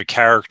that type of a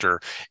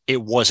character,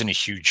 it wasn't a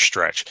huge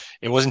stretch.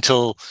 It wasn't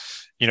until,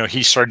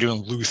 he started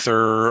doing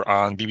Luther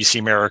on BBC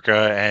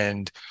America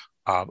and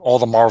all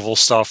the Marvel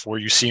stuff where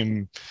you see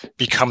him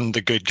become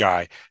the good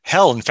guy.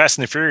 Hell, in Fast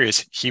and the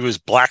Furious, he was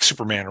Black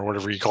Superman or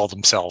whatever he called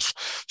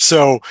himself.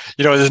 So,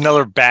 there's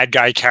another bad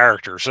guy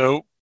character.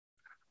 So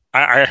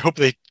I hope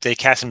they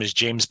cast him as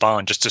James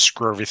Bond just to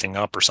screw everything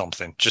up or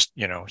something, just,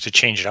 to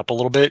change it up a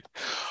little bit.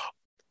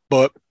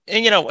 But,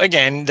 and,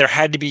 again, there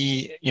had to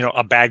be,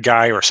 a bad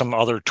guy or some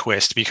other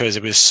twist because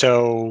it was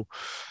so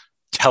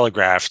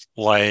telegraphed.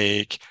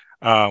 Like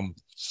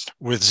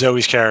with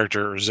Zoe's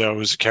character,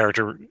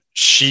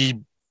 she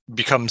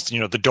becomes,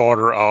 the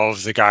daughter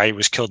of the guy who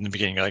was killed in the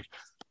beginning. You're like,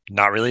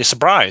 not really a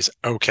surprise.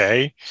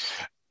 Okay.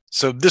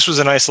 So this was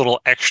a nice little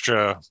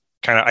extra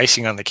kind of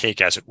icing on the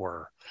cake, as it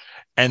were.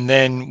 And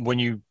then when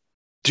you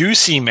do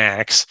see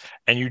Max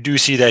and you do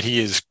see that he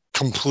is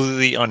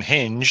completely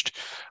unhinged,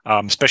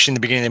 especially in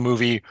the beginning of the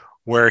movie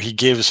where he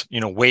gives,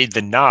 Wade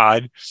the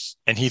nod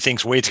and he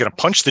thinks Wade's going to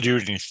punch the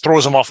dude and he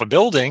throws him off a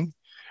building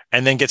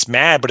and then gets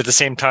mad, but at the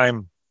same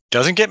time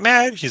doesn't get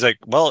mad. He's like,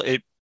 well,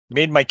 it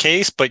made my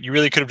case, but you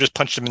really could have just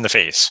punched him in the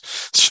face.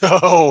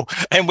 So,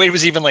 and Wade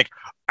was even like,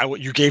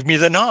 you gave me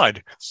the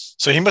nod.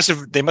 So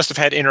they must have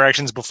had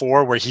interactions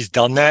before where he's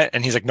done that.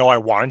 And he's like, no, I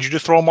wanted you to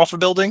throw him off a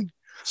building.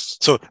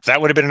 So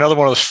that would have been another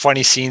one of those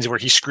funny scenes where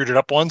he screwed it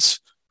up once,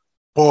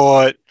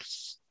 but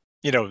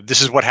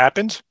this is what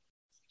happened.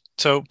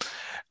 So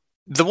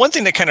the one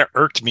thing that kind of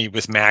irked me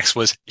with Max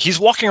was he's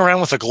walking around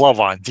with a glove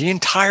on the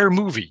entire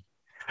movie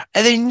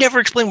and they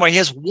never explain why he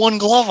has one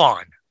glove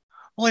on.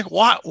 I'm like,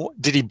 what?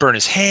 Did he burn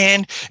his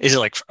hand? Is it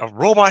like a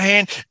robot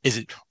hand? Is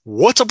it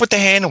what's up with the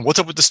hand and what's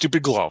up with the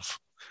stupid glove?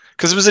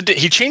 Because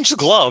he changed the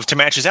glove to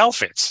match his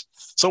outfits.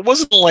 So it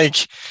wasn't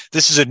like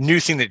this is a new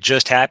thing that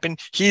just happened.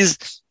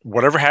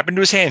 Whatever happened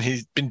to his hand,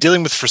 he's been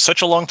dealing with for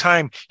such a long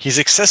time. He's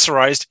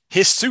accessorized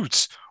his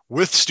suits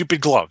with stupid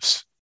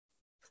gloves.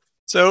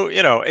 So,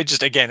 it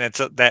just, again, it's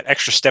that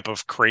extra step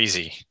of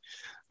crazy.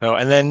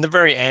 And then the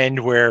very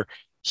end where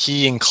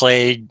he and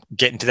Clay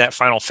get into that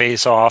final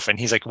face off and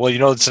he's like, well,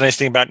 it's a nice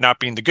thing about not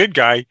being the good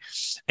guy.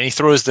 And he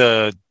throws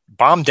the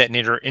bomb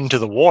detonator into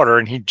the water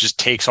and he just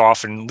takes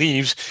off and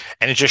leaves.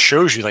 And it just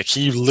shows you like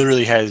he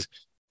literally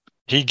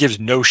he gives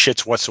no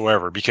shits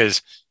whatsoever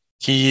because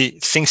he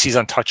thinks he's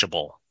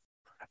untouchable.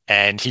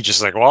 And he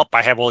just like, well,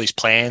 I have all these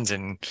plans,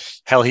 and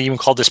hell, he even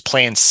called this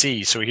Plan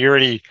C. So he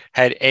already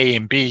had A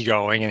and B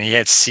going, and he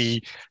had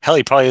C. Hell,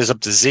 he probably is up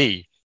to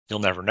Z. You'll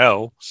never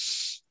know.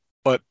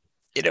 But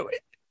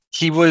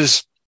he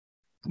was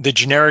the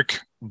generic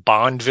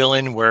Bond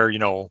villain, where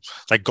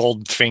like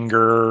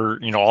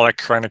Goldfinger, all that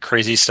kind of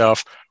crazy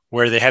stuff,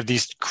 where they have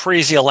these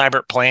crazy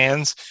elaborate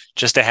plans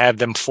just to have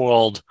them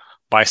foiled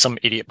by some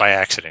idiot by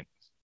accident.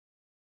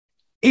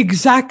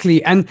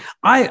 Exactly. And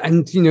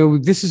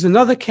this is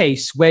another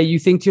case where you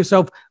think to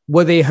yourself,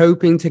 were they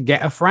hoping to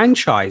get a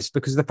franchise?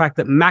 Because the fact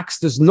that Max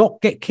does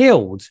not get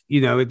killed,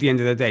 at the end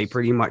of the day,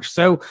 pretty much.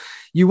 So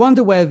you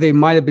wonder where they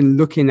might have been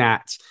looking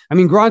at. I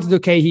mean, granted,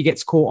 okay, he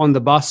gets caught on the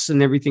bus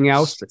and everything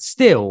else, but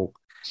still,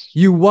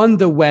 you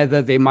wonder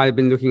whether they might have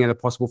been looking at a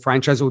possible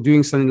franchise or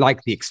doing something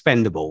like The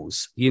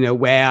Expendables,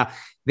 where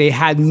they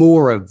had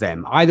more of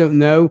them. I don't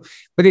know,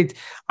 but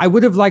I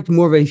would have liked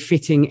more of a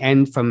fitting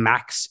end for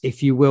Max,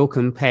 if you will,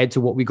 compared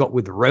to what we got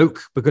with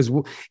Roke, because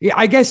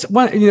I guess,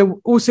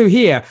 also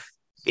here,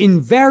 in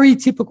very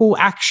typical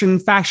action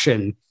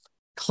fashion,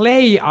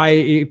 Clay,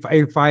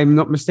 if I'm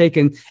not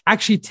mistaken,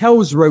 actually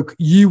tells Roke,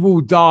 you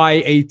will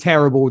die a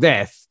terrible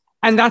death.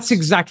 And that's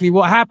exactly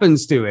what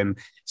happens to him.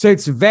 So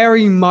it's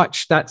very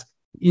much that,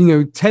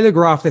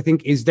 telegraphed, I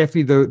think, is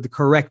definitely the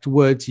correct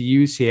word to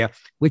use here,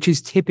 which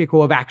is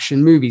typical of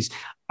action movies.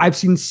 I've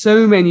seen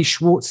so many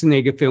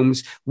Schwarzenegger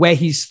films where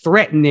he's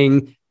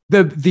threatening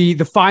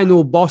the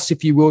final boss,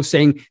 if you will,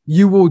 saying,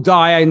 you will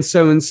die and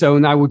so,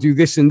 and I will do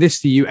this and this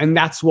to you. And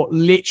that's what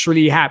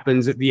literally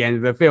happens at the end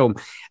of the film.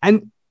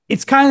 And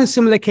it's kind of a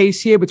similar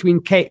case here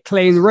between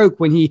Clay and Roke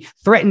when he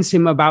threatens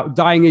him about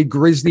dying a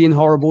grisly and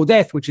horrible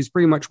death, which is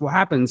pretty much what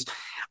happens.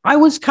 I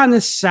was kind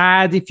of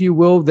sad, if you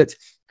will, that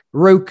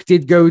Roke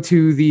did go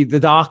to the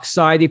dark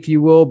side, if you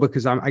will,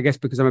 because I'm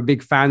a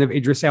big fan of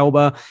Idris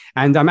Elba,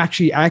 and I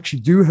actually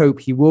do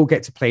hope he will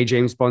get to play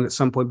James Bond at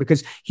some point,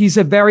 because he's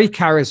a very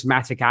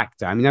charismatic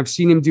actor. I mean, I've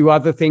seen him do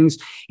other things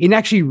in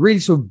actually really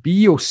sort of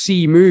B or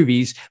C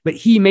movies, but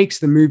he makes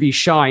the movie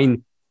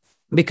shine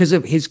because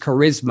of his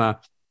charisma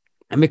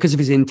and because of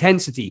his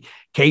intensity.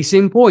 Case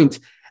in point,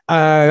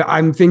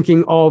 I'm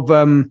thinking of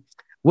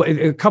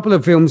a couple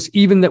of films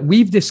even that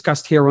we've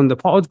discussed here on the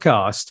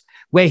podcast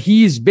where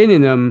he's been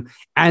in them.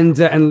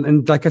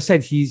 And like I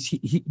said,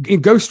 he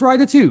in Ghost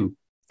Rider 2,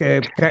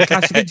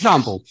 classic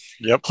example.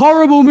 Yep.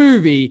 Horrible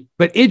movie,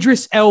 but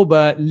Idris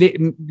Elba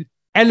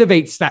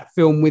elevates that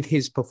film with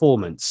his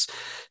performance.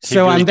 He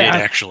really did,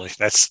 actually.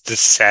 That's the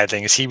sad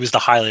thing, is he was the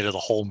highlight of the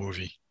whole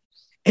movie.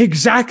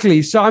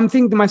 Exactly. So I'm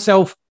thinking to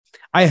myself,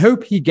 I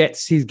hope he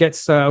gets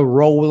a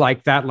role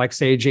like that, like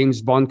say a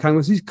James Bond kind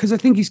of, because I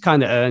think he's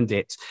kind of earned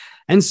it.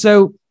 And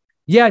so,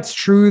 yeah, it's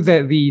true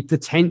that the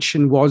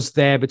tension was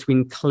there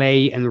between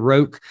Clay and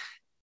Roke,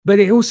 but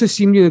it also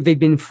seemed, they'd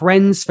been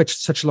friends for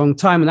such a long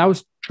time. And I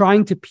was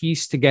trying to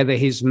piece together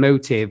his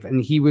motive.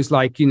 And he was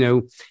like,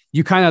 you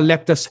kind of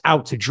left us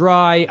out to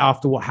dry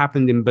after what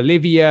happened in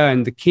Bolivia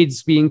and the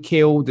kids being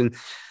killed. And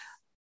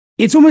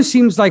it almost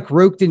seems like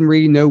Roke didn't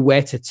really know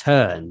where to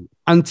turn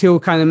until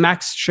kind of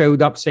Max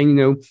showed up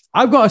saying,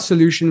 I've got a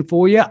solution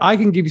for you. I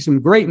can give you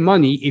some great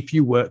money if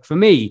you work for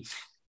me.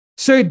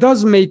 So it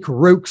does make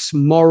Roke's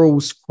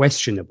morals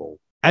questionable.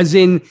 As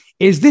in,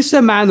 is this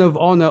a man of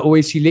honor or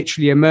is he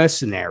literally a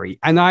mercenary?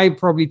 And I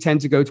probably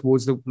tend to go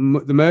towards the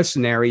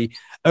mercenary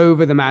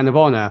over the man of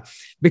honor,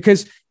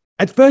 because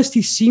at first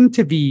he seemed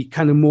to be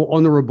kind of more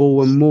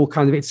honorable and more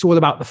kind of, it's all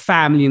about the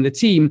family and the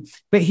team.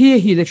 But here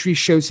he literally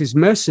shows his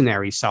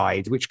mercenary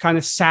side, which kind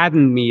of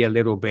saddened me a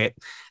little bit,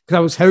 because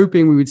I was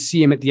hoping we would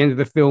see him at the end of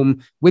the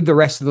film with the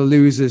rest of the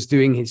losers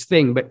doing his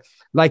thing. But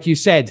like you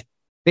said,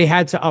 they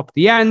had to up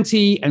the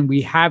ante, and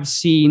we have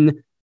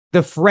seen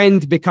the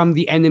friend become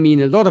the enemy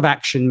in a lot of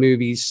action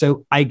movies.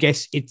 So I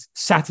guess it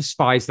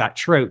satisfies that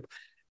trope.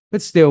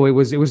 But still, it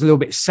was a little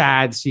bit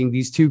sad seeing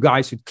these two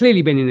guys who'd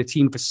clearly been in a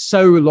team for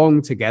so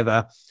long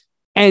together,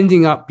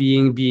 ending up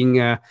being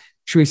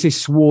should we say,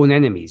 sworn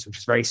enemies, which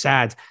is very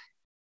sad.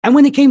 And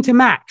when it came to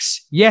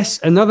Max, yes,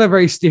 another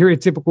very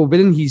stereotypical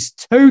villain. He's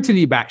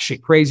totally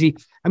batshit crazy.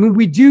 I mean,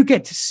 we do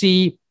get to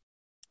see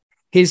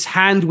his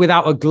hand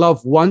without a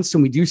glove once,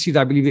 and we do see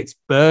that, I believe it's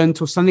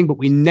burnt or something, but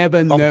we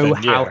never know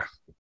how.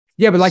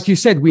 Yeah, but like you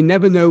said, we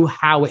never know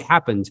how it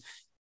happened.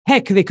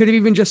 Heck, they could have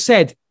even just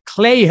said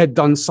Clay had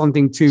done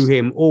something to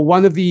him, or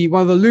one of the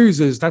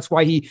losers. That's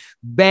why he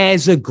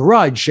bears a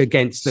grudge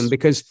against them,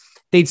 because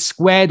they'd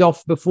squared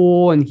off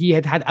before and he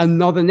had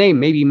another name.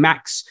 Maybe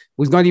Max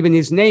was not even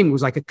his name. It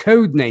was like a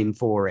code name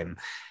for him.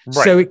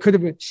 Right. So it could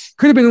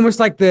have been almost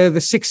like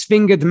the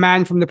six-fingered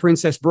man from The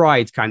Princess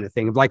Bride kind of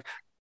thing, of like,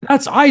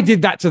 I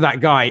did that to that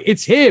guy.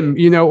 It's him,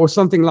 or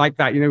something like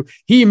that.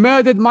 He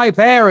murdered my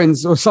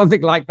parents or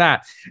something like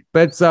that.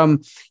 But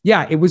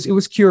yeah, it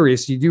was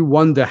curious. You do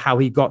wonder how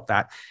he got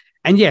that.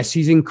 And yes,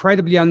 he's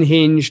incredibly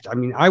unhinged. I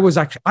mean, I was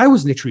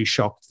literally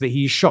shocked that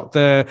he shot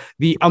the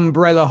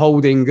umbrella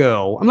holding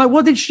girl. I'm like,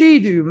 what did she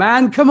do,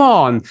 man? Come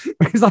on.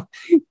 He's like,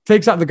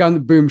 takes out the gun,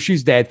 boom,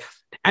 she's dead.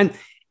 And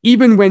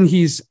even when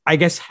he's, I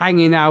guess,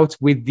 hanging out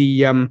with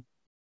the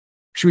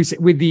should we say,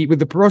 with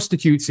the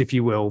prostitutes, if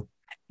you will.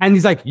 And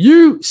he's like,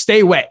 you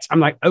stay wet. I'm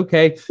like,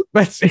 okay.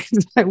 But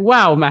it's like,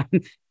 wow, man.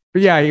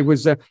 But yeah, it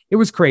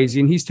was crazy.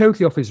 And he's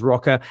totally off his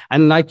rocker.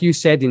 And like you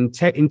said, in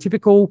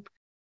typical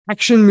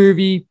action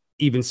movie,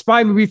 even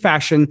spy movie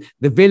fashion,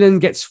 the villain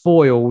gets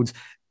foiled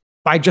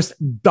by just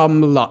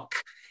dumb luck.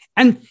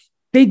 And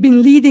they'd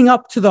been leading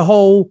up to the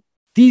whole,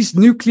 these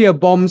nuclear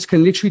bombs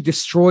can literally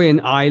destroy an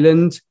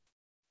island.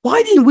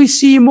 Why didn't we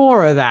see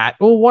more of that?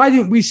 Or why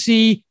didn't we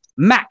see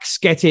Max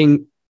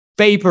getting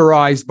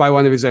vaporized by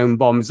one of his own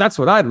bombs? That's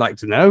what I'd like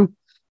to know.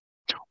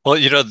 Well,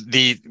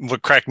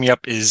 what cracked me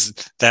up is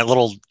that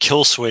little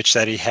kill switch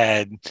that he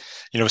had,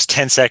 it was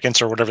 10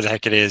 seconds or whatever the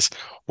heck it is.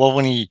 Well,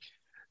 when he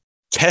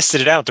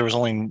tested it out, there was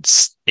only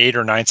 8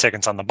 or 9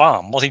 seconds on the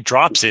bomb. Well, he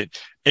drops it.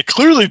 It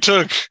clearly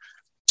took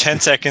 10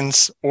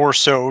 seconds or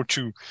so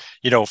to,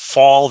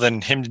 fall,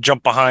 then him to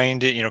jump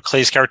behind it,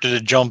 Clay's character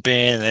to jump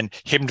in, and then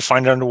him to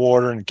find it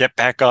underwater and get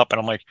back up. And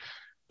I'm like,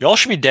 y'all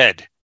should be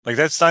dead. Like,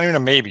 that's not even a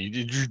maybe.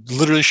 You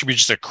literally should be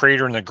just a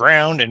crater in the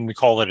ground, and we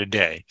call it a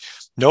day.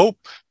 Nope.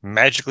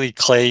 Magically,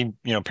 Clay,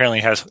 apparently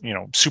has,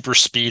 super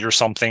speed or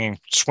something, and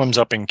swims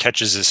up and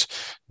catches this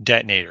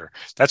detonator.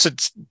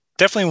 It's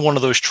definitely one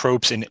of those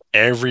tropes in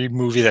every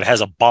movie that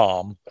has a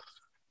bomb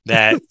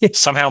that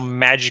somehow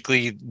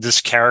magically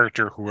this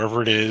character,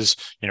 whoever it is,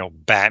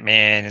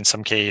 Batman in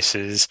some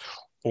cases,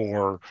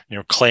 or,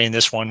 Clay in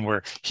this one,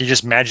 where he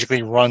just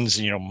magically runs,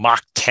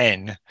 Mach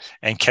 10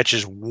 and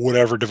catches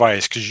whatever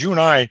device. Because you and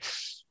I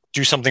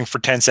do something for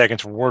 10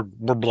 seconds, we're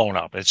blown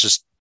up. It's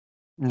just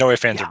no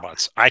ifs, ands, or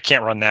buts. I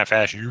can't run that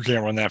fast. You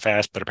can't run that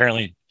fast. But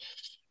apparently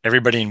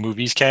everybody in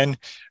movies can,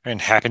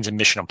 and happens in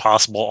Mission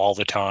Impossible all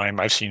the time.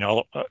 I've seen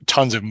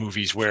tons of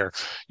movies where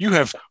you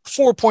have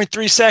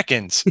 4.3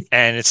 seconds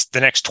and it's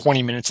the next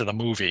 20 minutes of the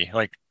movie.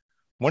 Like,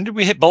 when did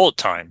we hit bullet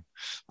time?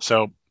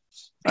 So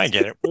I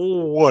get it.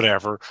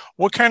 Whatever.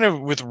 What kind of,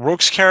 with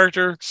Roke's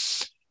character,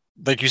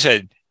 like you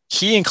said,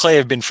 he and Clay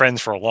have been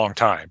friends for a long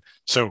time.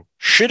 So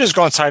shit has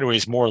gone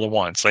sideways more than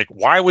once. Like,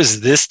 why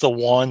was this the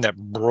one that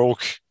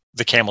broke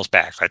the camel's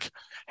back? Like,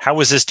 how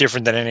was this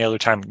different than any other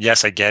time?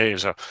 Yes, I get it. It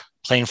was a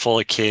plane full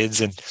of kids,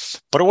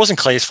 but it wasn't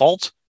Clay's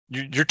fault.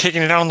 you're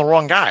taking it out on the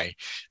wrong guy.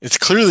 It's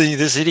clearly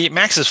this idiot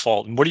Max's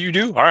fault. And what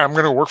do? All right, I'm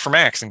going to work for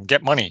Max and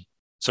get money.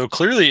 So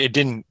clearly it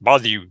didn't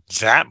bother you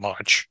that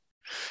much.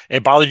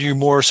 It bothered you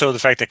more so the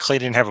fact that Clay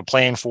didn't have a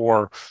plan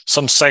for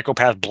some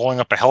psychopath blowing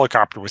up a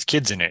helicopter with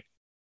kids in it.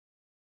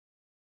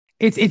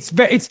 It's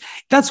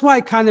that's why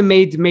it kind of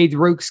made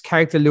Roke's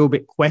character a little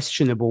bit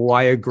questionable.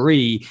 I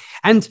agree.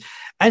 And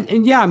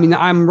yeah, I mean,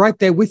 I'm right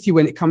there with you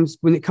when it comes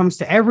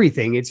to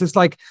everything. It's just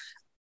like,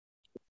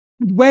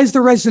 where's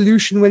the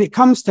resolution when it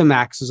comes to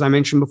Max, as I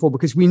mentioned before,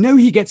 because we know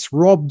he gets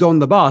robbed on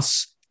the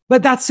bus,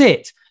 but that's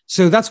it.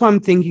 So that's why I'm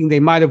thinking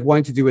they might have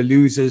wanted to do a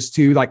Losers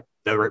to like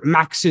the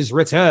Max's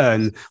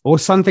return or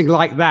something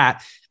like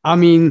that. I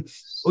mean,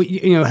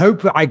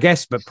 hope, I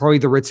guess, but probably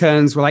the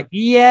returns were like,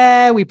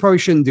 yeah, we probably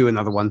shouldn't do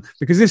another one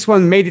because this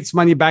one made its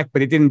money back,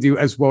 but it didn't do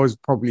as well as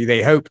probably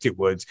they hoped it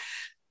would.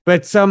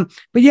 But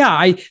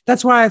yeah,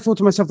 that's why I thought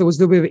to myself there was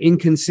a little bit of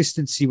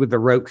inconsistency with the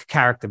Roke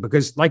character,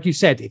 because like you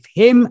said, if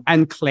him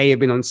and Clay have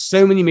been on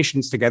so many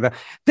missions together,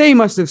 they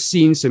must have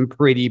seen some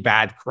pretty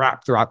bad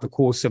crap throughout the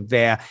course of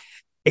their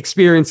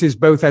experiences,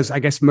 both as, I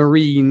guess,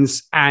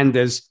 Marines and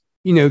as,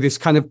 this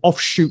kind of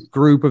offshoot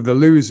group of the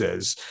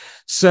Losers.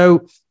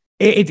 So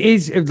it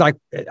is like,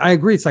 I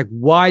agree. It's like,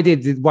 why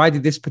did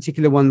this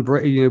particular one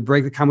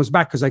break the camel's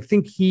back? Because I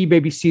think he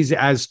maybe sees it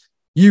as,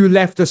 you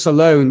left us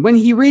alone, when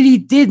he really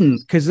didn't,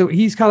 because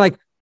he's kind of like,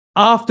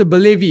 after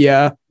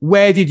Bolivia,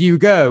 where did you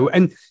go?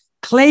 And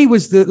Clay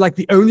was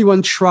the only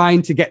one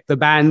trying to get the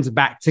band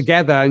back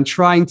together and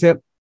trying to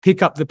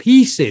pick up the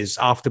pieces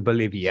after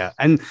Bolivia.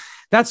 And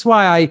that's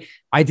why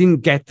I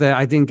didn't get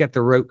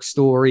the Roke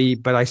story,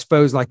 but I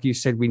suppose, like you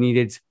said, we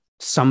needed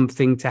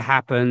something to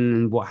happen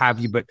and what have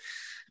you. But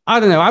I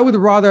don't know. I would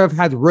rather have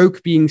had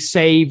Roke being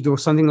saved or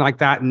something like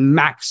that and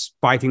Max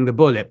biting the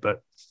bullet.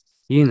 But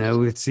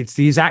it's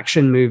these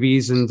action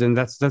movies, and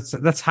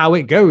that's how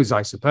it goes,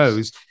 I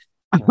suppose.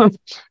 I'm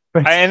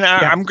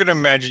going to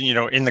imagine,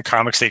 in the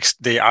comics,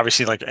 they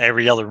obviously, like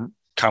every other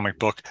comic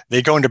book,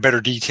 they go into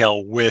better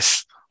detail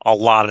with a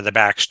lot of the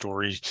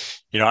backstory.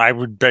 I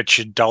would bet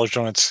you dollars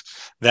donuts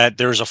that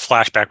there's a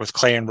flashback with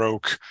Clay and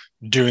Roke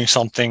doing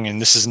something,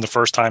 and this isn't the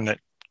first time that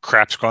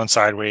crap's gone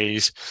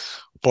sideways.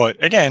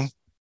 But again,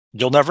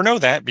 you'll never know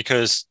that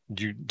because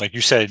like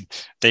you said,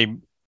 they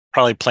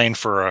probably planned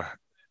for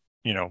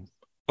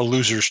a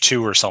Losers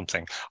 2 or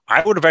something.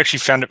 I would have actually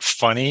found it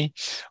funny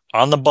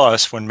on the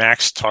bus when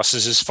Max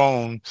tosses his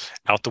phone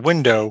out the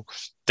window,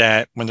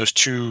 that when those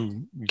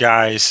two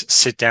guys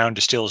sit down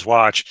to steal his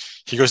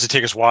watch, he goes to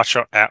take his watch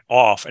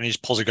off and he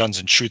just pulls the guns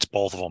and shoots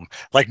both of them.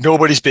 Like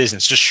nobody's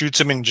business, just shoots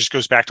him and just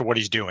goes back to what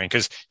he's doing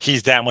because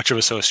he's that much of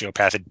a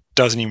sociopath. It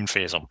doesn't even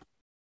faze him.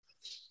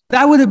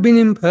 That would have been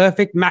in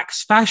perfect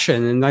Max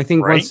fashion. And I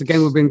think once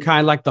again, we've been kind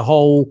of like the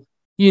whole,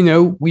 you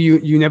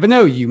never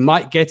know, you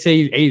might get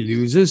a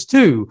Losers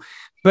too.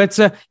 But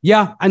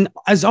yeah, and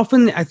as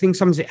often I think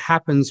sometimes it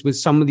happens with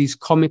some of these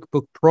comic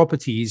book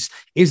properties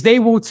is they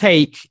will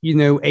take,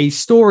 a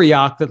story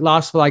arc that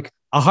lasts for like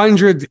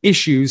 100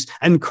 issues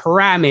and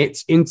cram it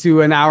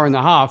into an hour and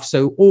a half.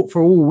 So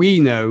for all we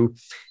know,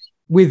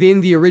 within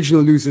the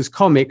original Losers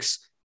comics,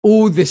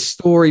 all this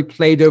story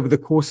played over the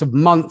course of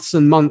months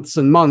and months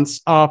and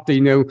months after,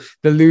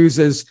 the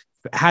Losers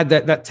had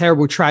that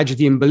terrible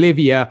tragedy in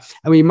Bolivia,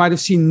 and we might have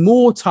seen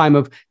more time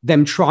of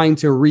them trying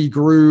to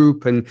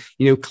regroup and,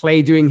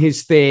 Clay doing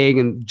his thing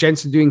and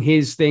Jensen doing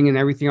his thing and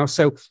everything else.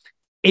 So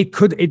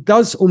it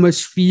does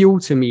almost feel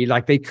to me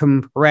like they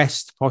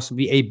compressed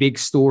possibly a big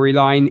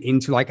storyline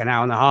into like an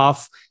hour and a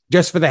half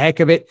just for the heck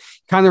of it.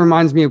 Kind of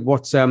reminds me of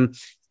what,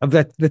 of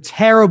the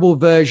terrible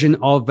version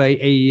of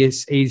a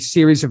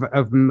series of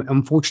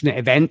unfortunate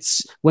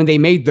events when they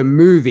made the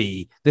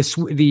movie, the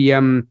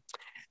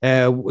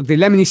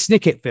Lemony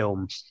Snicket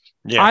film.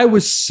 Yeah. I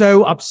was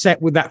so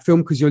upset with that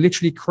film because you're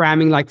literally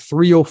cramming like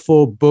 3 or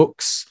 4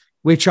 books,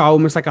 which are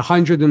almost like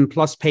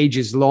 100+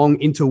 pages long,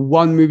 into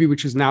one movie,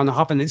 which is an hour and a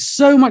half. And there's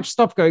so much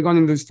stuff going on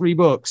in those 3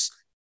 books.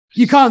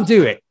 You can't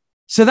do it.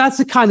 So that's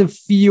the kind of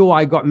feel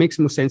I got. Makes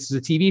more sense as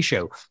a TV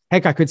show.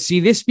 Heck, I could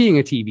see this being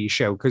a TV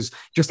show because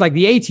just like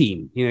the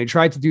A-Team,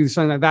 tried to do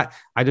something like that.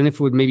 I don't know if it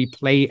would maybe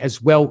play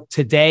as well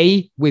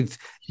today with,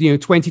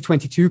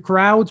 2022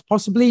 crowd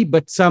possibly,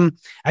 but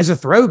as a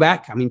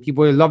throwback, I mean,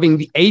 people are loving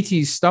the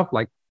 80s stuff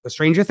like the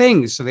Stranger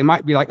Things. So they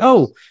might be like,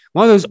 oh,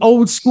 one of those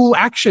old school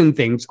action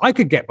things. I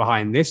could get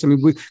behind this. I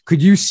mean,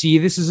 could you see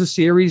this as a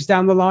series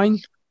down the line?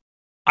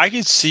 I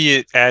could see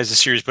it as a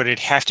series, but it'd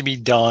have to be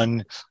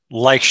done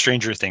like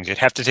Stranger Things. It'd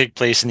have to take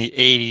place in the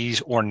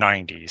 80s or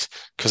 90s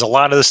because a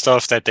lot of the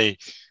stuff that they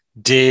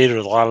did or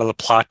a lot of the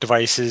plot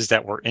devices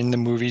that were in the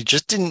movie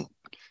just didn't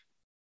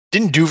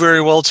do very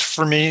well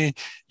for me.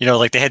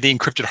 Like they had the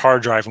encrypted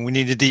hard drive and we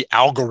needed the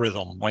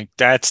algorithm. Like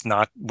that's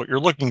not what you're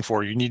looking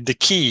for. You need the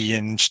key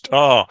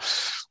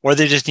or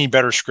they just need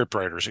better script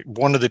writers.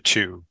 One of the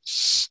two.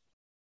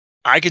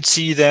 I could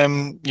see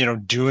them,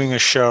 doing a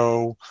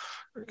show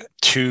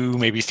 2,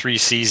 maybe 3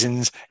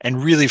 seasons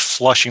and really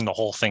flushing the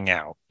whole thing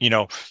out,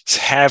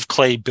 have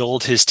Clay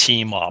build his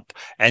team up.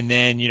 And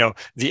then,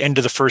 the end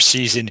of the first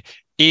season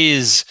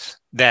is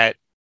that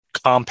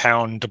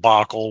compound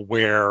debacle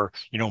where,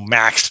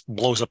 Max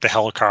blows up the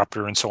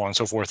helicopter and so on and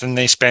so forth. And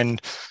they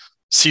spend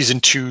season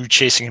 2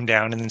 chasing him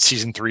down. And then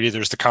season 3,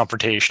 there's the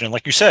confrontation. And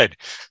like you said,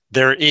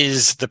 there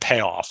is the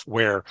payoff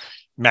where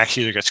Max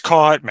either gets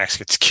caught, Max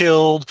gets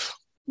killed,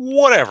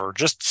 whatever,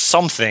 just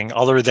something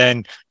other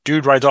than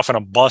dude rides off on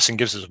a bus and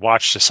gives his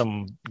watch to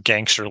some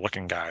gangster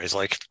looking guys.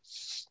 Like,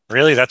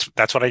 really?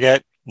 That's what I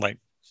get? Like,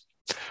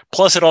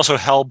 plus it also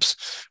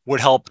would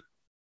help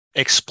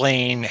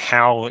explain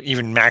how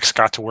even Max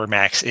got to where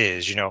Max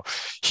is.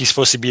 He's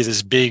supposed to be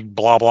this big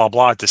blah, blah,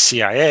 blah at the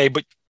CIA,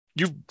 but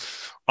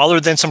other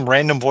than some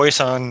random voice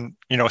on,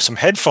 some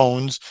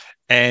headphones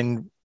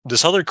and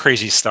this other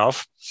crazy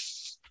stuff,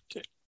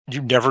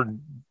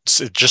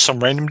 just some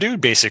random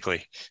dude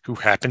basically who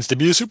happens to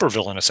be a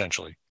supervillain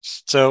essentially.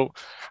 So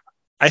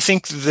I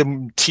think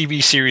the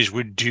TV series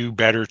would do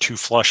better to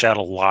flush out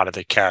a lot of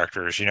the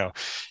characters,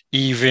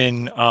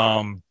 even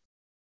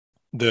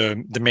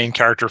the main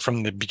character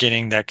from the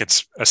beginning that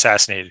gets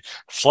assassinated,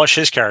 flush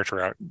his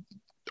character out.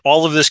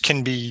 All of this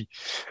can be,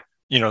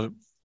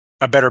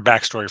 a better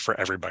backstory for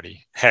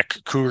everybody.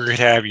 Heck, Cougar could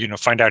have,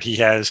 find out he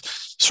has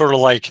sort of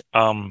like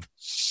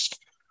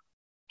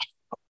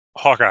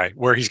Hawkeye,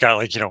 where he's got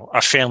like,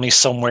 a family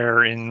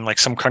somewhere in like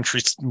some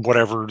country,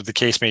 whatever the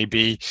case may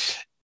be.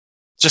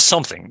 Just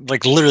something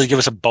like literally give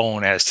us a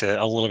bone as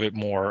to a little bit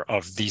more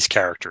of these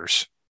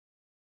characters.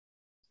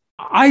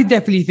 I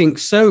definitely think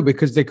so,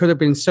 because they could have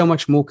been so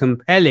much more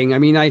compelling. I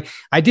mean,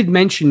 I did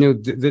mention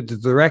the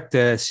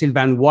director,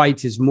 Sylvain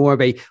White, is more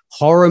of a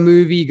horror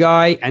movie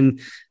guy.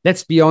 And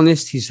let's be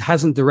honest, he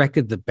hasn't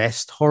directed the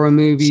best horror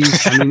movies.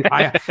 I mean,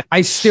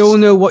 I still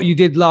know What You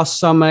Did Last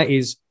Summer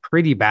is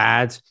pretty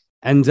bad.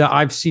 And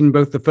I've seen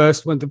both the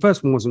first one. The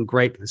first one wasn't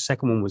great, but the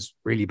second one was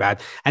really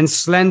bad. And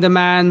Slender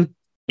Man,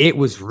 it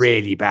was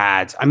really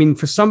bad. I mean,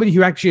 for somebody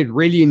who actually had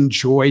really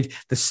enjoyed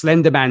the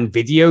Slender Man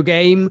video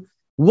game,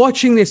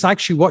 watching this, I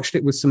actually watched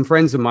it with some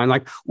friends of mine,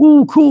 like,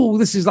 oh, cool,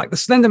 this is like the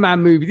Slender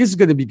Man movie. This is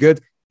going to be good.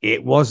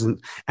 It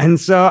wasn't. And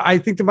so I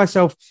think to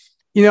myself,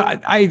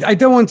 I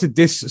don't want to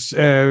diss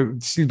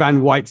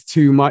Sylvain White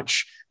too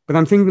much, but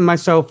I'm thinking to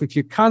myself, if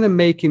you're kind of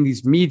making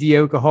these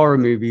mediocre horror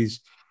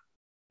movies,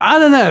 I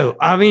don't know.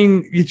 I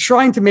mean, you're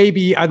trying to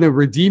maybe, I don't know,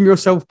 redeem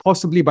yourself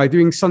possibly by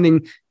doing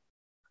something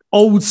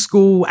old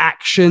school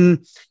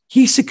action.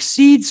 He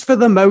succeeds for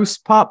the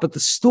most part, but the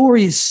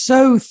story is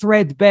so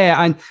threadbare.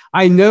 And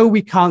I know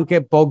we can't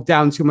get bogged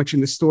down too much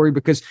in the story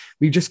because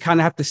we just kind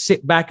of have to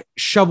sit back,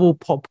 shovel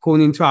popcorn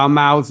into our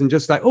mouths and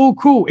just like, oh,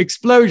 cool,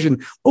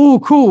 explosion.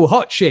 Oh, cool,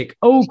 hot chick.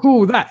 Oh,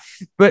 cool, that.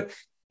 But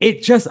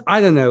it just, I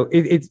don't know.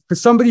 It's for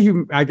somebody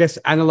who, I guess,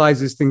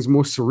 analyzes things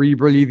more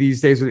cerebrally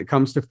these days when it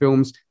comes to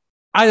films.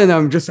 I don't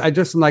know. I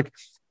just am like,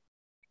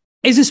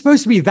 is it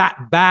supposed to be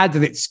that bad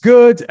that it's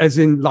good? As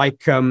in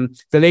like the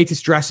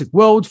latest Jurassic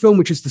World film,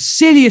 which is the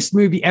silliest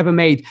movie ever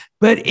made,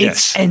 but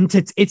it's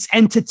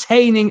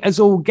entertaining as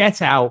all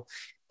get out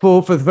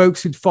for the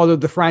folks who'd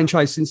followed the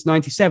franchise since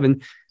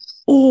 97.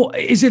 Or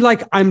is it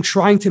like I'm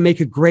trying to make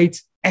a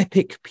great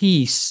epic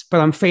piece, but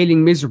I'm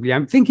failing miserably?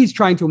 I think he's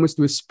trying to almost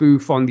do a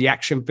spoof on the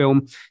action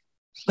film,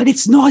 but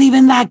it's not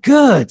even that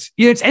good.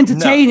 It's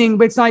entertaining,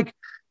 but it's like,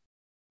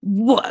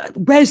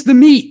 where's the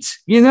meat,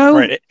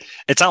 Right.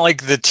 It's not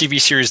like the TV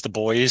series The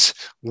Boys,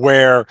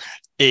 where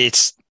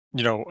it's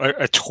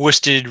a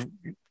twisted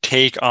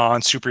take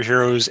on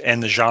superheroes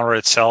and the genre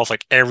itself.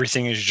 Like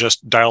everything is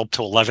just dialed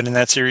to 11 in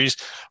that series,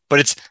 but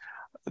it's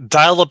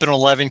dialed up in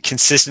 11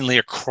 consistently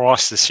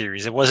across the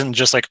series. It wasn't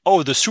just like,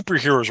 oh, the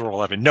superheroes were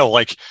 11. No,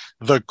 like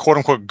the quote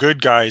unquote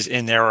good guys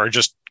in there are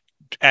just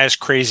as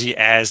crazy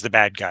as the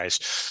bad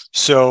guys.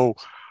 So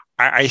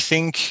I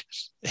think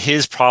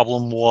his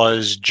problem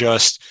was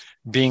just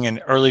being an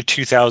early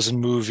 2000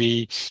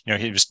 movie.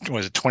 He was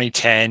it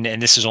 2010,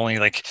 and this is only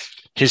like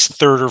his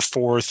third or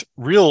fourth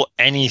real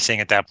anything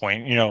at that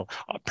point.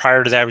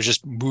 Prior to that, it was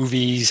just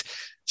movies,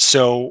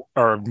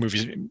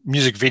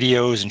 music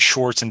videos and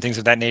shorts and things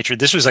of that nature.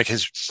 This was like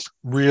his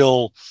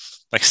real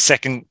like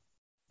second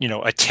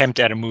attempt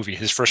at a movie.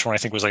 His first one, I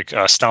think, was like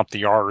Stomp the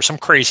Yard or some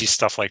crazy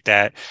stuff like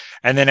that.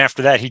 And then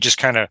after that, he just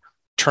kind of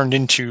turned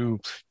into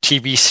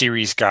TV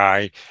series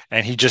guy,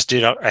 and he just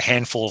did a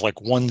handful of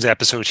like 1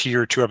 episode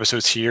here, 2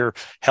 episodes here.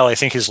 Hell, I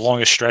think his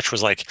longest stretch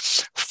was like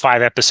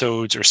 5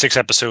 episodes or 6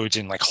 episodes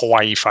in like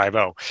Hawaii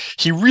Five-0.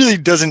 He really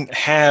doesn't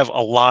have a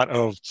lot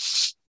of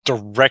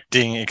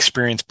directing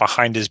experience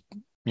behind his,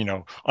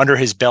 under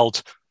his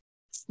belt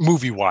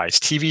movie wise.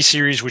 TV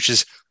series, which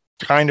is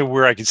kind of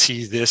where I could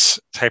see this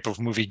type of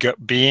movie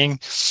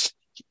being,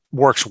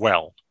 works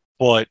well,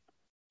 but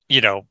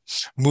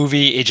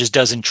movie, it just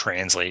doesn't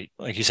translate.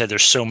 Like you said,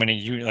 there's so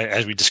many,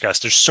 as we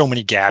discussed, there's so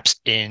many gaps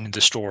in the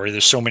story.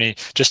 There's so many,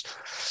 just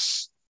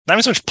not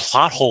even so much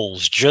plot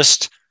holes,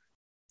 just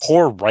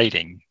poor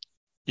writing.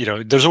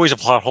 There's always a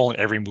plot hole in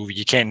every movie.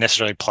 You can't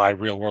necessarily apply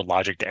real world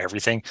logic to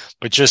everything,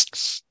 but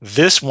just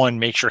this one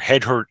makes your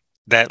head hurt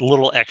that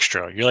little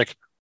extra. You're like,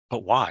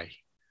 but why?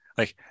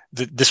 Like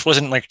this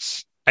wasn't like,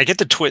 I get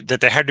the twist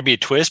that there had to be a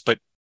twist, but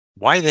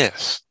why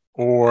this?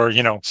 Or,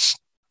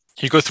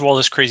 You go through all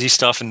this crazy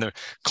stuff, and the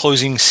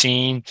closing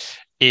scene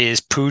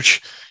is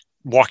Pooch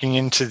walking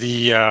into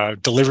the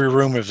delivery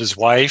room of his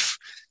wife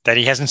that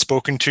he hasn't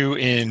spoken to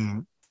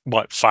in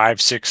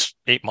 5, 6,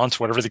 8 months,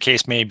 whatever the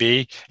case may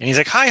be. And he's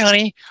like, "Hi,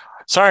 honey.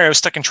 Sorry, I was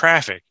stuck in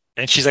traffic."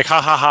 And she's like,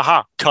 "Ha, ha, ha,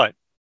 ha, cut."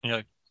 And you're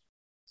like,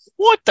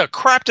 what the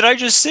crap did I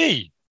just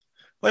see?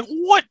 Like,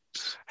 what?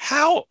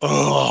 How?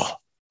 Ugh.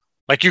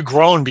 Like, you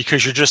groan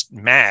because you're just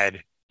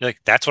mad. You're like,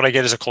 that's what I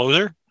get as a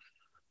closer?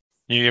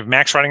 You have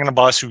Max riding on a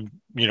bus who,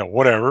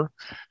 whatever,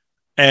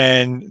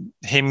 and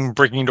him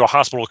breaking into a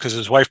hospital because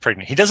his wife's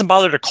pregnant. He doesn't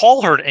bother to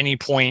call her at any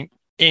point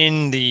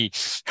in the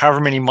however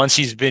many months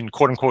he's been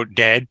quote unquote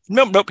dead.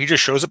 Nope. He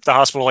just shows up at the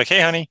hospital like, "Hey,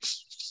 honey,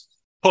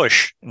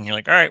 push." And you're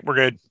like, "All right, we're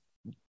good.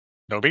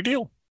 No big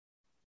deal."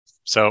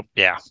 So,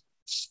 yeah.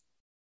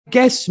 I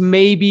guess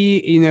maybe,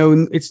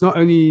 it's not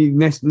only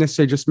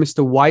necessarily just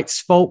Mr. White's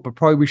fault,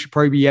 but we should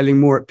be yelling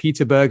more at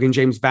Peter Berg and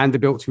James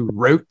Vanderbilt, who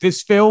wrote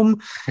this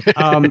film.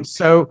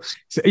 So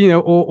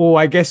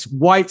I guess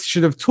White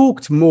should have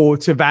talked more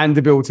to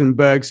Vanderbilt and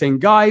Berg, saying,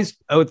 "Guys,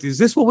 is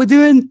this what we're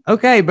doing?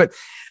 Okay." But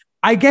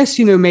I guess,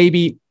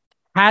 maybe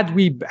had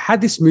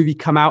this movie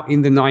come out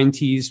in the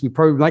 90s, we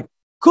probably like,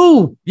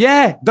 cool,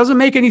 yeah, doesn't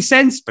make any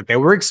sense, but there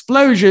were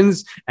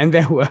explosions and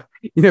there were,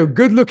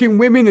 good-looking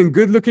women and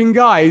good-looking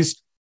guys.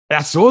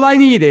 That's all I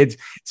needed.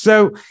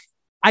 So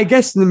I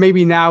guess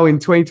maybe now in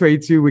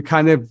 2022, we're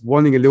kind of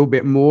wanting a little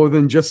bit more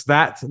than just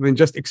that, than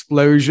just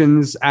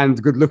explosions and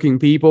good-looking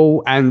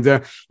people and,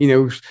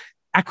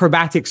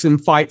 acrobatics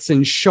and fights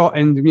and shot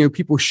and,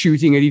 people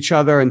shooting at each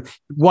other and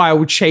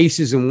wild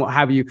chases and what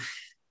have you.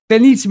 There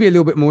needs to be a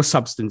little bit more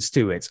substance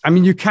to it. I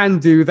mean, you can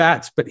do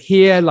that, but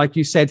here, like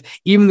you said,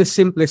 even the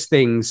simplest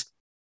things,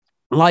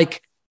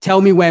 like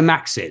tell me where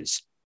Max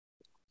is.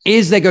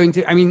 Is there going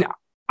to? I mean,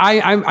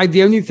 I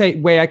the only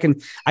way I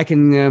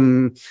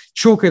can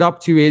chalk it up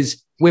to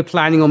is we're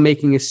planning on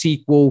making a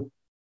sequel,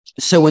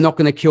 so we're not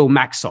going to kill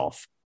Max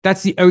off.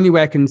 That's the only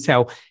way I can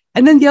tell.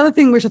 And then the other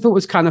thing, which I thought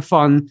was kind of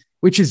fun,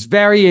 which is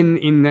very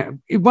in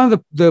one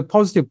of the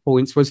positive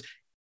points, was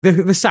the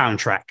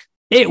soundtrack.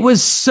 It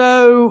was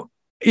so,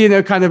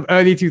 kind of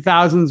early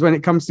 2000s when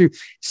it comes to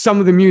some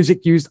of the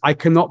music used. I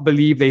cannot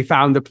believe they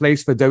found a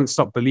place for "Don't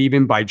Stop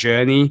Believing" by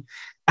Journey.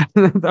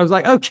 And I was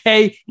like,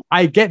 okay,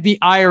 I get the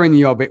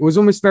irony of it. It was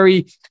almost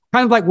very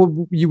kind of like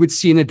what you would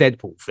see in a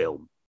Deadpool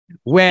film,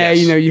 where,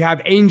 yes, you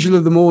have Angel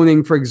of the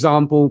Morning, for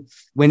example,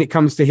 when it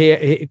comes to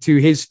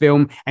his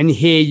film, and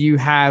here you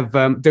have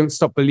Don't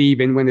Stop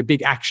Believing when the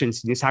big action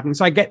scene is happening.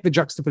 So I get the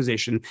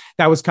juxtaposition.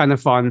 That was kind of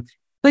fun.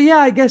 So yeah,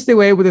 I guess they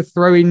were able to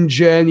throw in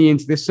Journey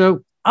into this.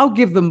 So I'll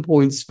give them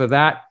points for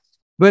that.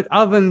 But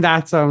other than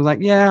that, I was like,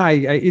 yeah,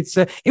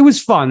 it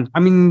was fun. I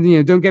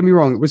mean, don't get me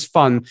wrong, it was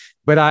fun.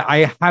 But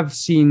I have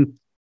seen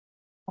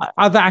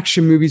other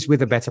action movies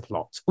with a better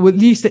plot, or at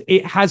least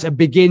it has a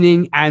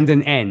beginning and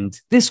an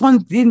end. This one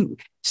didn't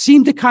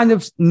seem to kind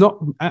of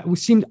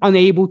seemed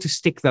unable to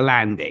stick the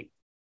landing.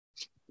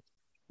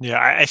 Yeah,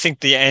 I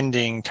think the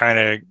ending kind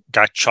of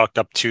got chalked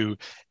up to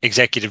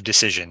executive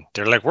decision.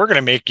 They're like, we're going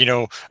to make,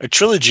 a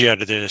trilogy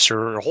out of this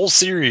or a whole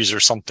series or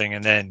something.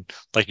 And then,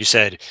 like you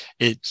said,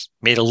 it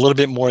made a little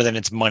bit more than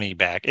its money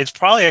back. It's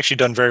probably actually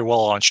done very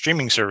well on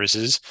streaming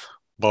services,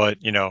 but,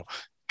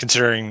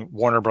 considering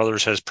Warner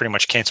Brothers has pretty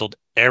much canceled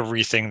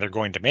everything they're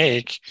going to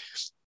make,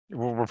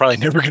 we're probably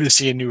never going to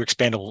see a new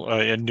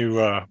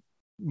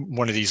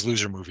one of these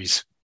loser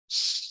movies.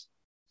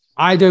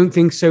 I don't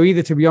think so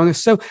either, to be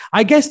honest. So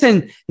I guess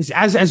then,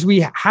 as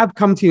we have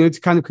come to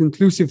kind of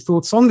conclusive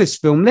thoughts on this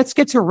film, let's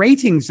get to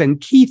ratings.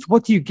 And Keith,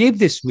 what do you give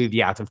this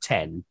movie out of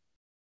 10?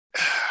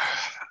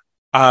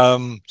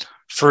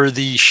 For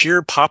the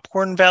sheer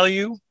popcorn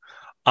value,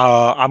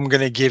 I'm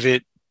going to give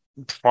it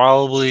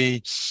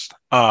probably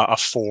a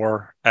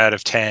 4 out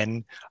of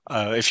 10.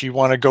 If you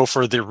want to go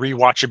for the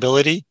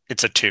rewatchability,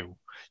 it's a 2.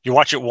 You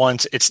watch it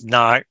once, it's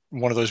not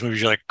one of those movies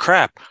you're like,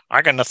 crap,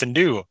 I got nothing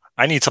to do.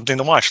 I need something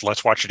to watch.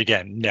 Let's watch it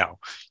again. No,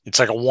 it's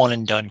like a one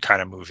and done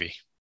kind of movie.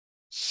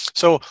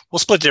 So we'll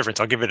split the difference.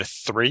 I'll give it a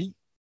 3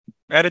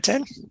 out of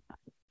 10.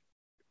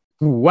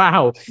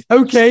 Wow.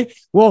 Okay.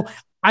 Well,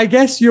 I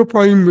guess you're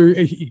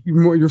probably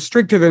you're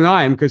stricter than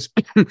I am, because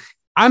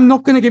I'm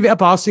not going to give it a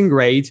passing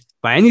grade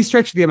by any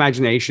stretch of the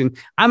imagination.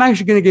 I'm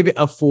actually going to give it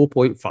a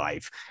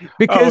 4.5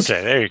 because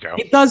okay, there you go.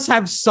 It does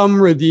have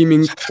some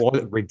redeeming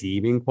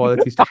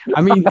qualities.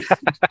 I mean,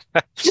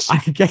 I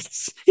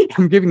guess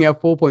I'm giving it a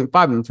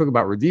 4.5 and talking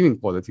about redeeming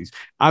qualities.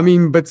 I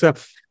mean, but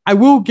I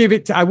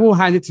will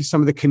hand it to some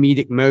of the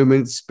comedic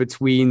moments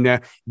between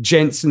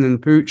Jensen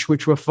and Pooch,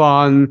 which were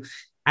fun.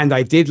 And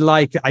I did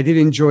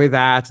enjoy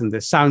that. And the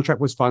soundtrack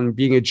was fun.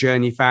 Being a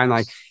Journey fan,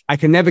 I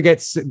can never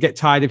get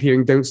tired of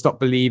hearing Don't Stop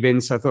Believing.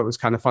 So I thought it was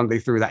kind of fun they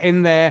threw that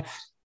in there.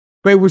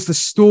 But it was the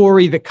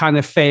story that kind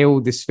of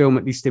failed this film,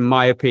 at least in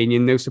my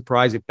opinion. No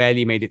surprise, it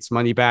barely made its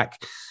money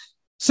back.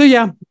 So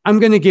yeah, I'm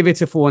going to give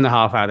it a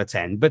 4.5 out of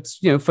 10. But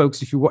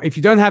folks, if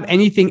you don't have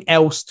anything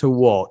else to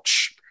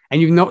watch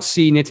and you've not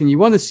seen it and you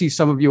want to see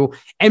some of your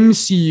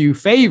MCU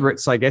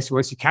favorites, I guess, you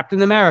want to see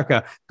Captain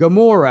America,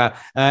 Gamora,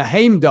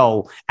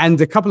 Heimdall,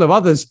 and a couple of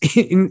others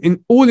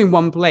in all in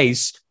one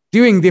place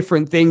doing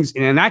different things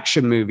in an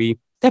action movie,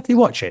 definitely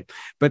watch it.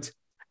 But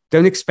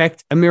don't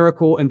expect a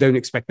miracle and don't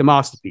expect a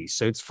masterpiece.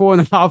 So it's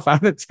 4.5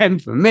 out of 10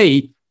 for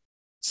me.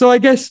 So I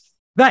guess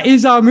that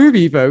is our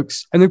movie,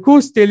 folks. And of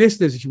course, dear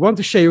listeners, if you want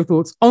to share your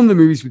thoughts on the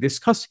movies we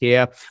discuss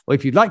here, or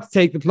if you'd like to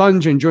take the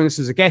plunge and join us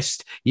as a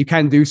guest, you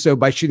can do so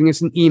by shooting us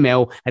an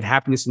email at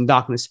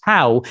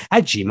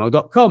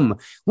happinessanddarknesshow@gmail.com.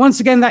 Once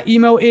again, that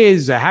email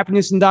is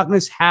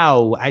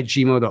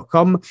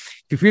happinessanddarknesshow@gmail.com.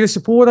 Feel free to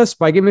support us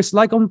by giving us a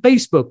like on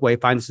Facebook, where you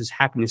find us as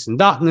Happiness and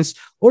Darkness,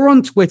 or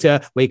on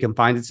Twitter, where you can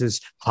find us as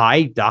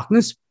High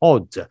Darkness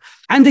Pod.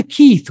 And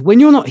Keith, when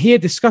you're not here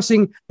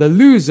discussing The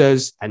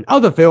Losers and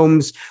other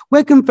films,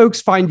 where can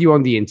folks find you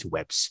on the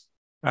interwebs?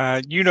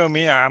 You know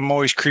me, I'm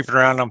always creeping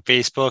around on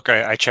Facebook.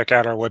 I check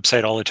out our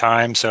website all the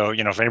time. So,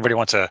 if anybody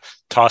wants to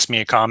toss me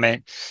a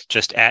comment,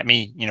 just at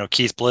me,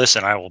 Keith Bliss,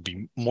 and I will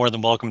be more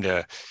than welcome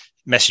to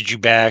message you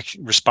back,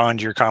 respond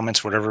to your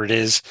comments, whatever it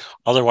is.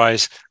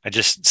 Otherwise,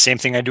 same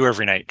thing I do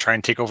every night, try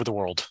and take over the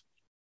world.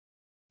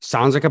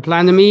 Sounds like a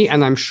plan to me,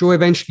 and I'm sure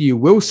eventually you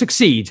will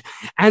succeed.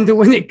 And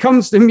when it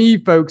comes to me,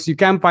 folks, you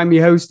can find me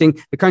hosting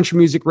the country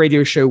music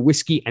radio show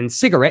Whiskey and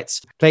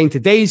Cigarettes, playing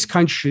today's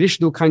country,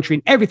 traditional country,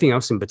 and everything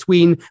else in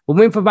between. For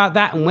more info about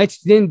that and where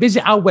to tune in,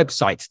 visit our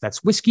website.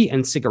 That's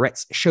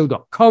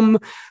whiskeyandcigarettesshow.com.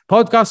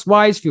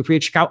 Podcast-wise, feel free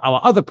to check out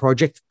our other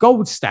project,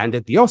 Gold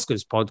Standard, the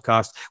Oscars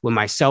podcast, where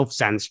myself,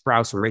 Zan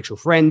Sprouse, and Rachel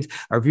Friend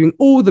are reviewing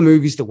all the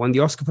movies that won the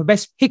Oscar for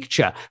Best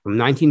Picture from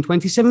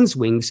 1927's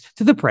Wings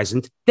to the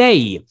present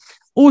day.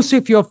 Also,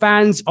 if you're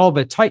fans of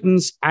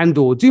Titans and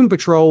or Doom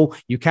Patrol,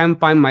 you can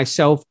find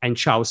myself and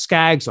Charles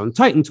Skaggs on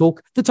Titan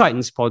Talk, the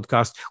Titans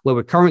podcast, where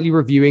we're currently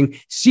reviewing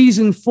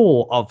season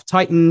 4 of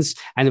Titans.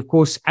 And of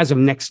course, as of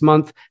next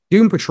month,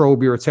 Doom Patrol will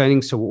be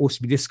returning, so we'll also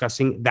be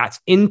discussing that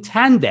in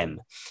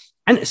tandem.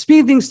 And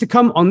speaking of things to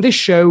come on this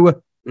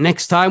show,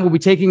 next time we'll be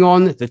taking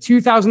on the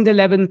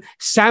 2011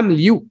 Sam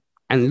Liu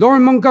and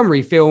Lauren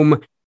Montgomery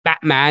film,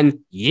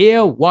 Batman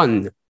Year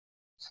One.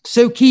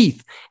 So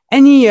Keith,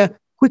 any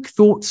quick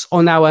thoughts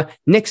on our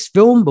next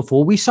film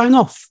before we sign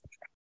off?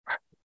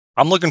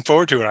 I'm looking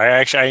forward to it.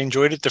 I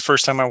enjoyed it the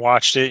first time I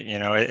watched it.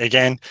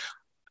 Again,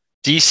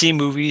 DC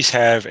movies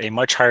have a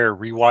much higher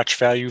rewatch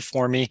value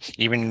for me,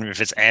 even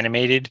if it's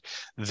animated,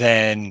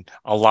 than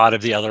a lot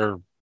of the other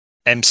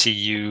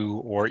MCU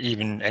or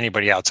even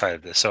anybody outside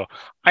of this. So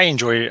I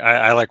enjoy it.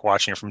 I like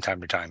watching it from time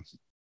to time.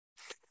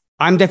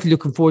 I'm definitely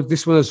looking forward to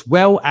this one, as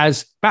well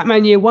as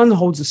Batman Year One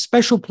holds a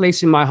special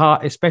place in my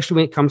heart, especially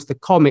when it comes to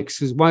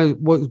comics. It was one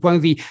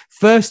of the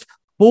first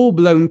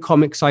full-blown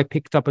comics I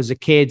picked up as a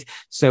kid.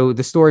 So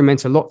the story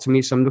meant a lot to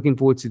me. So I'm looking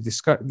forward to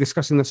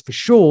discussing this for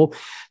sure.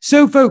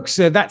 So folks,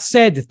 that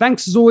said,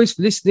 thanks as always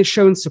for listening to this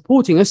show and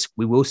supporting us.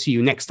 We will see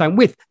you next time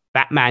with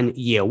Batman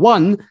Year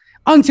One.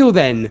 Until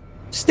then,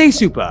 stay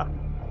super.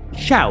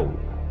 Ciao,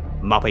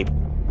 my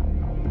people.